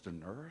not just a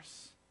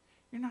nurse.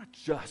 You're not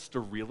just a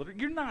realtor.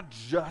 You're not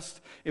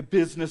just a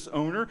business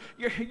owner.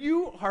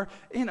 You are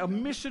in a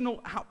missional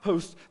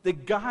outpost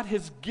that God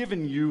has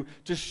given you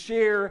to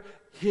share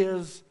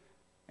his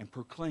and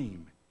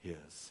proclaim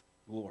his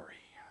glory.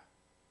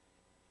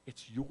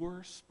 It's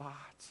your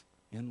spot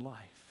in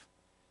life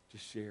to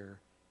share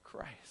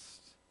Christ.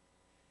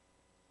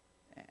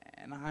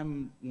 And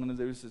I'm one of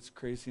those that's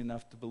crazy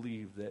enough to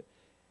believe that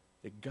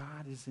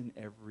God is in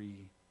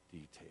every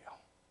detail.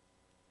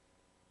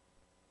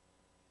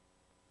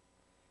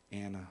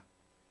 Anna,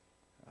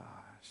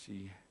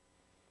 she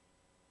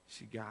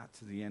got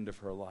to the end of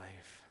her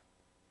life.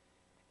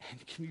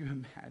 And can you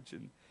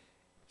imagine?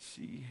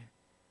 She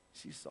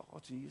saw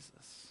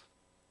Jesus.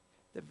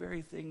 The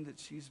very thing that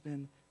she's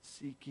been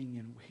seeking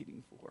and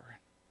waiting for.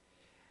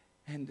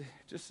 And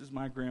just as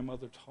my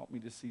grandmother taught me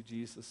to see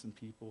Jesus in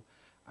people,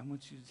 I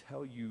want you to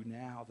tell you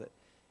now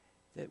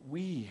that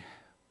we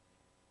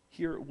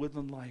here at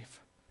Woodland Life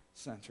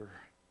Center,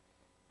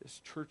 this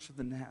Church of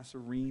the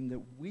Nazarene, that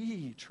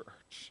we,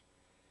 church,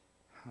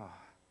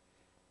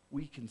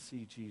 we can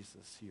see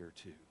Jesus here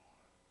too.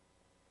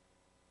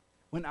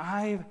 When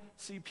I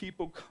see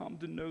people come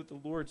to know the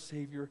Lord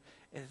Savior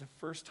at the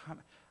first time,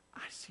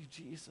 I see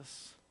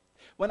Jesus.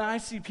 When I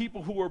see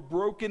people who are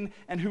broken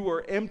and who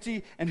are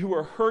empty and who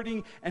are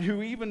hurting and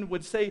who even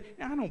would say,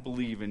 I don't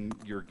believe in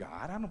your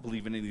God. I don't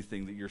believe in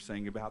anything that you're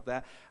saying about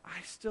that. I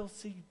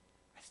see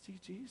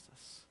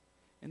Jesus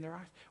in their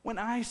eyes. When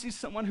I see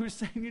someone who's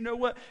saying, you know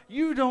what,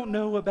 you don't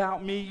know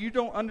about me. You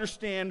don't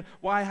understand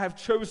why I've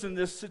chosen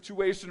this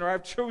situation, or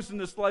I've chosen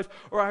this life,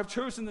 or I've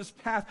chosen this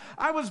path.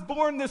 I was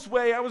born this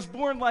way. I was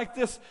born like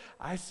this.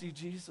 I see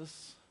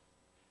Jesus.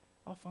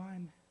 Oh,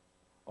 fine.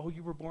 Oh,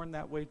 you were born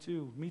that way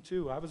too. Me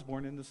too. I was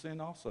born into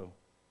sin also.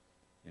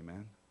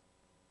 Amen.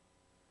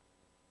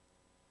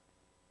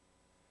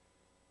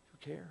 Who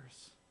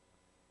cares?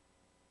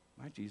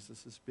 My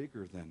Jesus is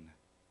bigger than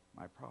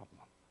my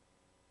problem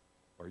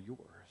or yours.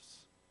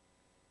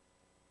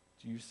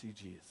 Do you see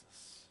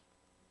Jesus?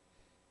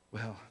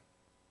 Well,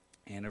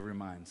 Anna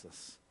reminds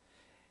us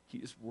he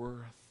is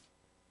worth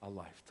a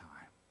lifetime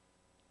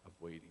of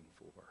waiting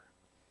for.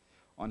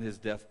 On his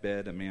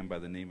deathbed, a man by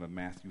the name of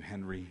Matthew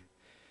Henry,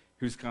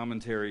 whose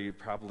commentary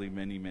probably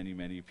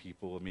many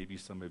people, maybe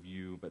some of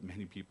you, but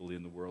many people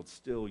in the world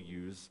still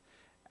use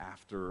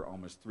after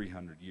almost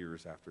 300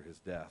 years after his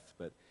death.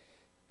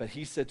 But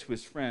he said to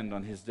his friend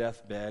on his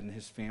deathbed, and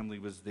his family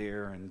was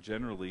there, and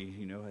generally,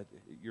 you know, at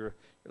your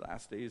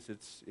last days,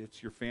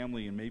 it's your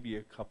family and maybe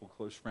a couple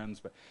close friends,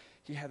 but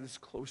he had this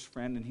close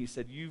friend, and he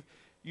said,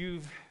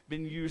 you've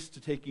been used to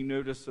taking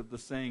notice of the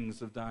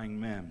sayings of dying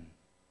men.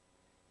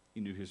 He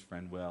knew his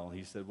friend well.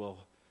 He said, well,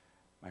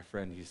 my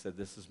friend, he said,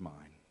 this is mine.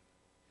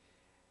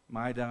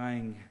 My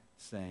dying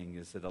saying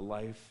is that a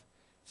life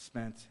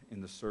spent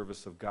in the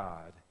service of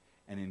God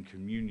and in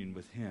communion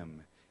with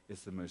him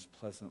is the most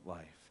pleasant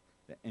life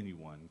that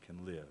anyone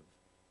can live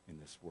in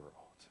this world.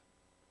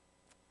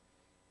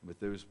 And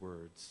with those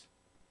words,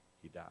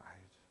 he died.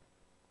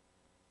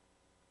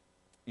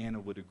 Anna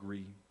would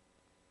agree.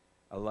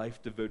 A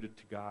life devoted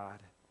to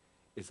God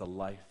is a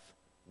life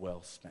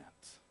well spent.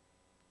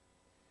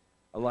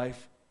 A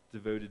life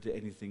devoted to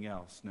anything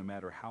else, no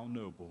matter how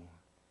noble,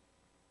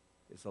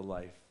 is a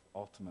life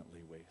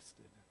ultimately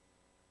wasted.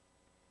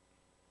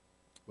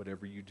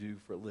 Whatever you do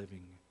for a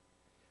living,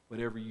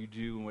 whatever you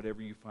do and whatever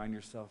you find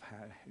yourself,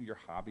 your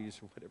hobbies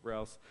or whatever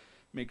else,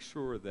 make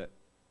sure that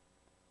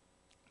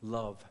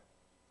love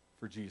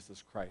for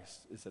Jesus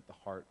Christ is at the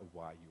heart of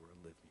why you are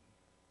living.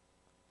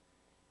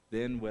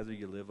 then whether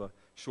you live a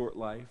short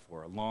life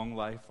or a long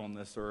life on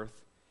this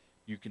earth,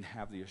 you can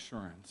have the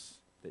assurance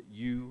that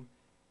you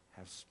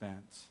have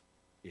spent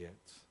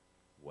it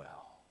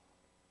well.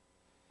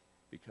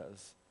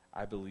 Because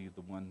I believe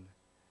the one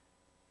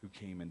who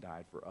came and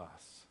died for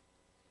us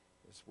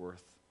is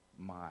worth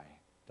my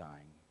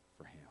dying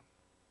for him.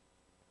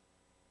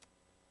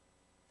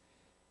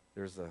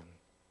 There's a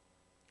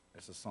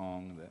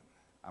song that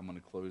I'm going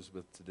to close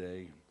with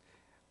today.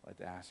 I'd like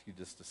to ask you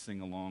just to sing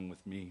along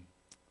with me.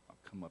 I'll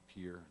come up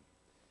here.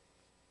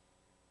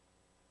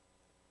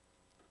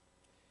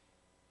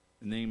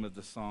 The name of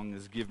the song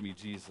is Give Me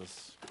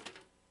Jesus.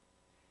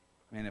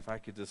 Man, if I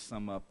could just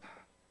sum up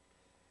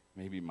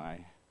maybe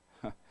my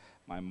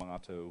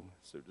motto,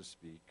 so to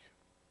speak,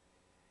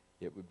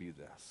 it would be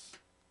this.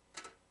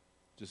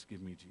 Just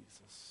give me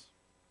Jesus.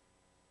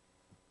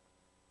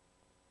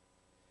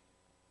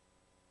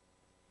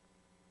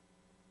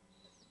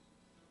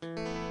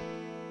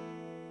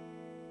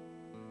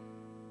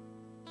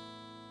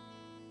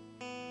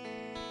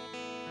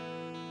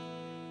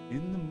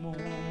 In the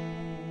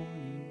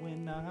morning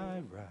when I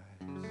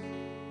rise,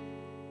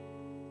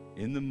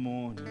 in the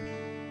morning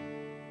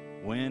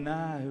when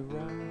I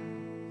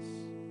rise,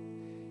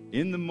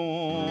 in the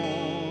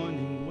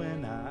morning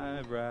when I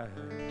rise,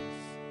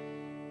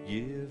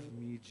 give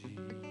me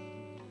Jesus.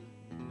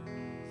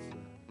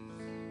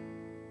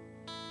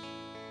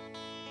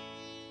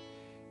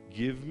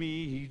 Give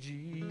me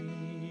Jesus.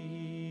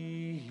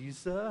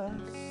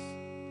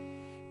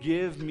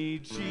 Give me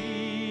Jesus.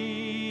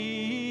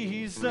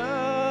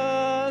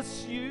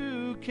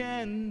 You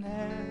can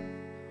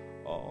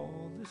have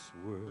all this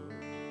world,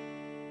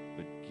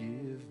 but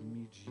give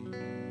me Jesus.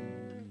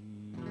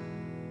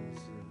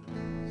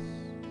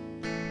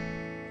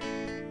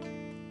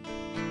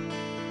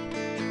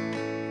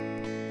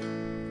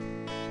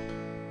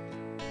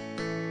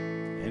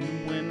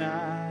 And when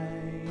I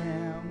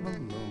am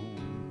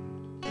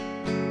alone,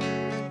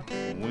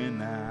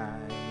 when I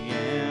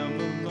am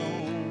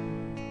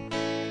alone,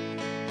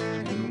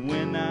 and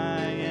when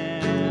I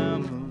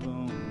am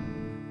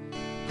alone,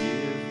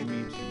 give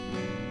me Jesus.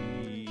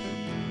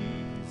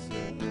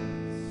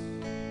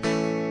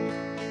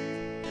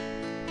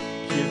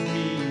 Give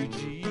me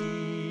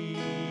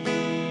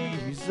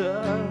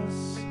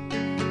Jesus.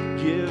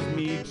 Give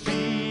me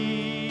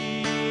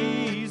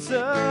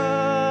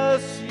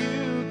Jesus.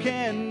 You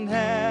can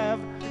have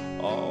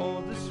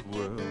all this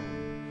world,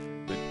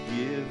 but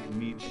give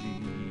me Jesus.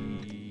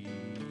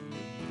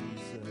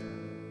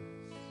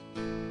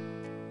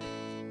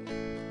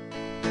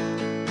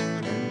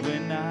 And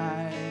when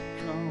I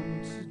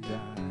come to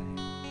die,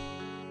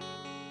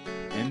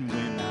 and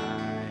when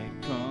I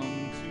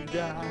come to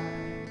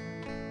die,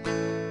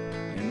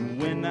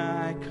 and when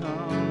I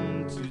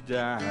come to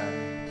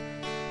die,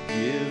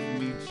 give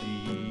me Jesus.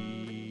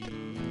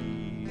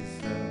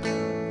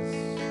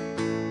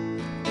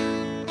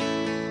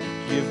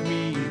 Give me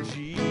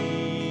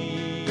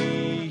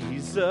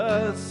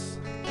Jesus.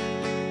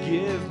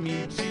 Give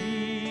me Jesus.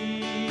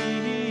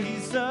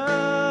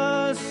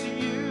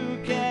 You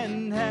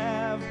can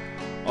have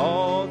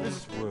all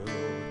this world,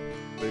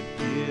 but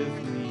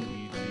give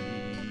me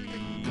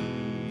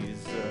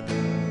Jesus.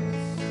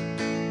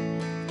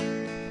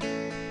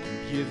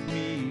 Give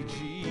me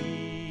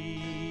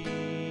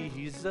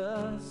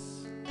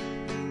Jesus.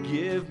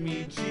 Give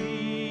me Jesus.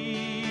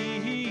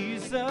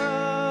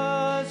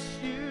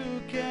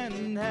 You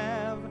can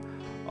have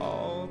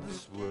all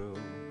this world,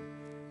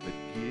 but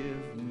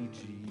give me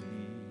Jesus.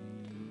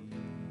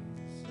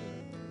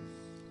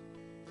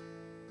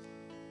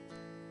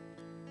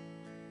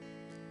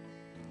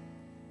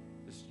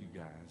 Just you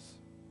guys.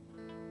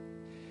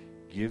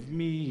 Give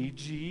me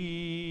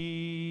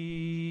Jesus.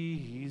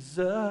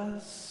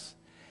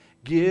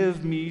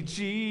 Give me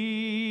Jesus.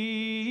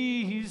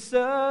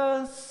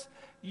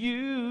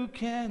 You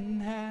can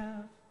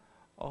have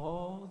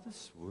all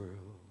this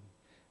world,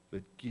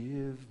 but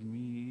give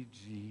me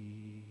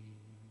Jesus.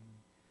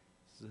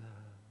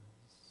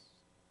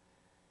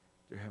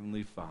 Dear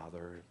Heavenly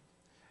Father,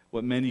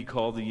 what many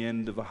call the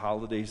end of a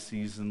holiday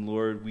season,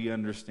 Lord, we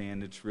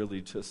understand it's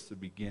really just the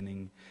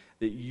beginning,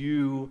 that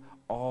you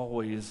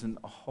always and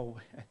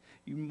always,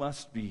 you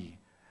must be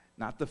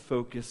not the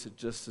focus at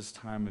just this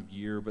time of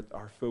year, but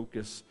our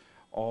focus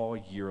all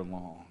year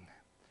long.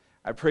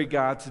 I pray,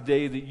 God,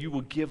 today that you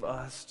will give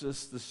us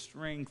just the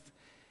strength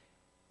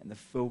and the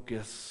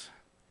focus,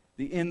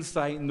 the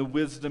insight and the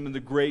wisdom and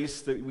the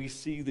grace that we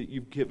see that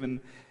you've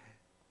given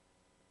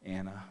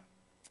Anna.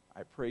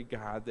 I pray,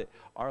 God, that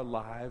our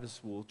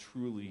lives will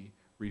truly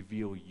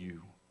reveal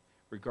you.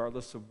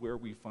 Regardless of where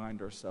we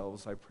find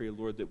ourselves, I pray,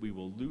 Lord, that we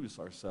will lose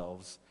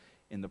ourselves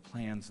in the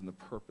plans and the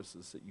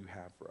purposes that you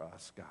have for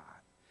us, God.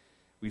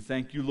 We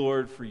thank you,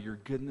 Lord, for your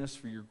goodness,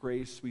 for your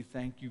grace. We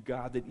thank you,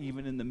 God, that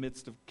even in the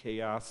midst of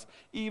chaos,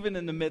 even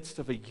in the midst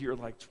of a year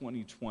like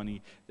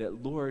 2020,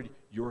 that, Lord,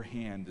 your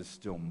hand is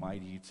still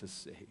mighty to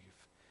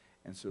save.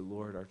 And so,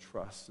 Lord, our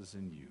trust is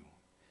in you.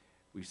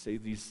 We say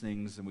these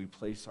things and we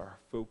place our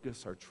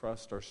focus, our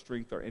trust, our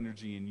strength, our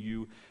energy in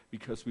you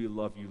because we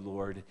love you,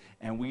 Lord.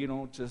 And we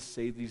don't just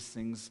say these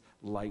things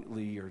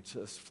lightly or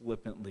just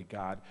flippantly,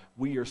 God.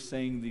 We are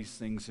saying these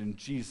things in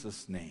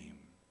Jesus' name.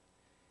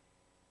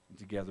 And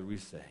together we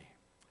say,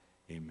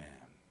 amen.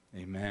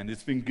 Amen.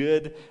 It's been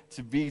good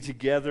to be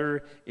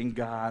together in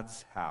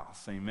God's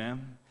house.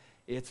 Amen.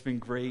 It's been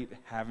great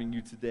having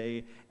you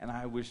today, and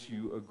I wish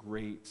you a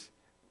great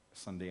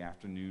Sunday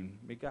afternoon.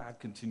 May God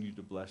continue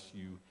to bless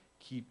you,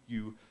 keep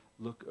you,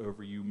 look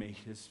over you. May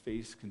his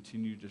face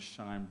continue to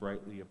shine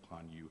brightly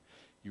upon you.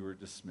 You are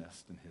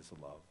dismissed in his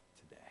love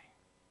today.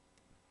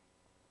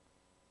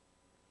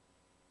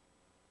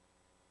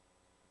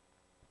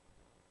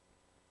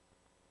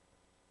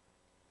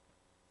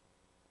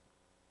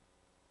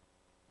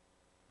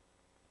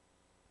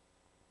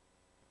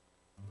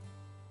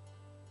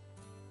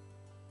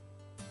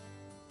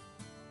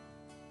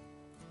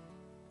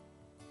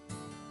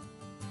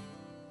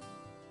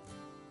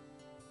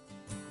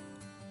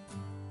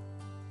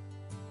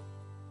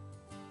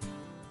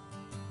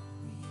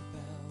 We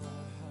bow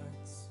our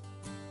hearts,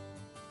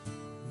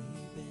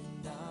 we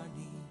bend our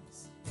knees.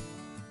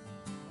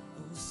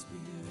 Oh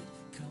Spirit,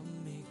 come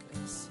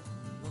make us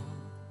humble.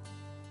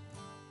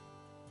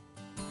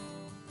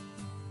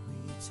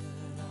 We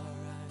turn our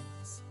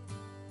eyes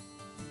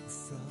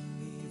from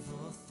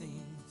evil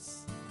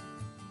things.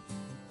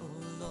 And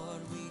oh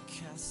Lord, we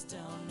cast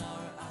down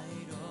our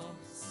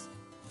idols.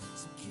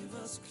 So give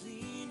us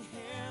clean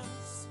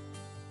hands,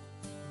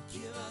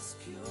 and give us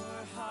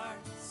pure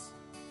hearts.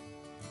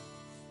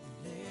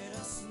 Let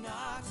us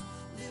not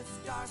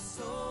lift our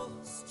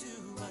souls to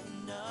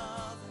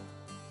another.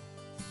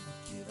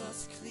 Give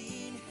us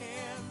clean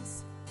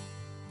hands,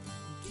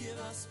 and give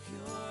us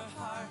pure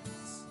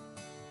hearts.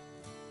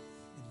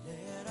 And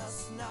let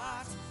us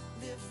not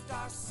lift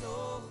our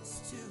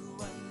souls to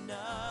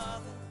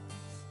another.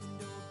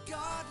 And oh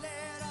God,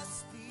 let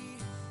us be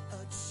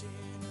a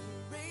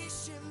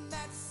generation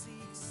that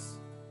seeks,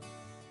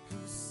 who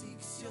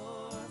seeks your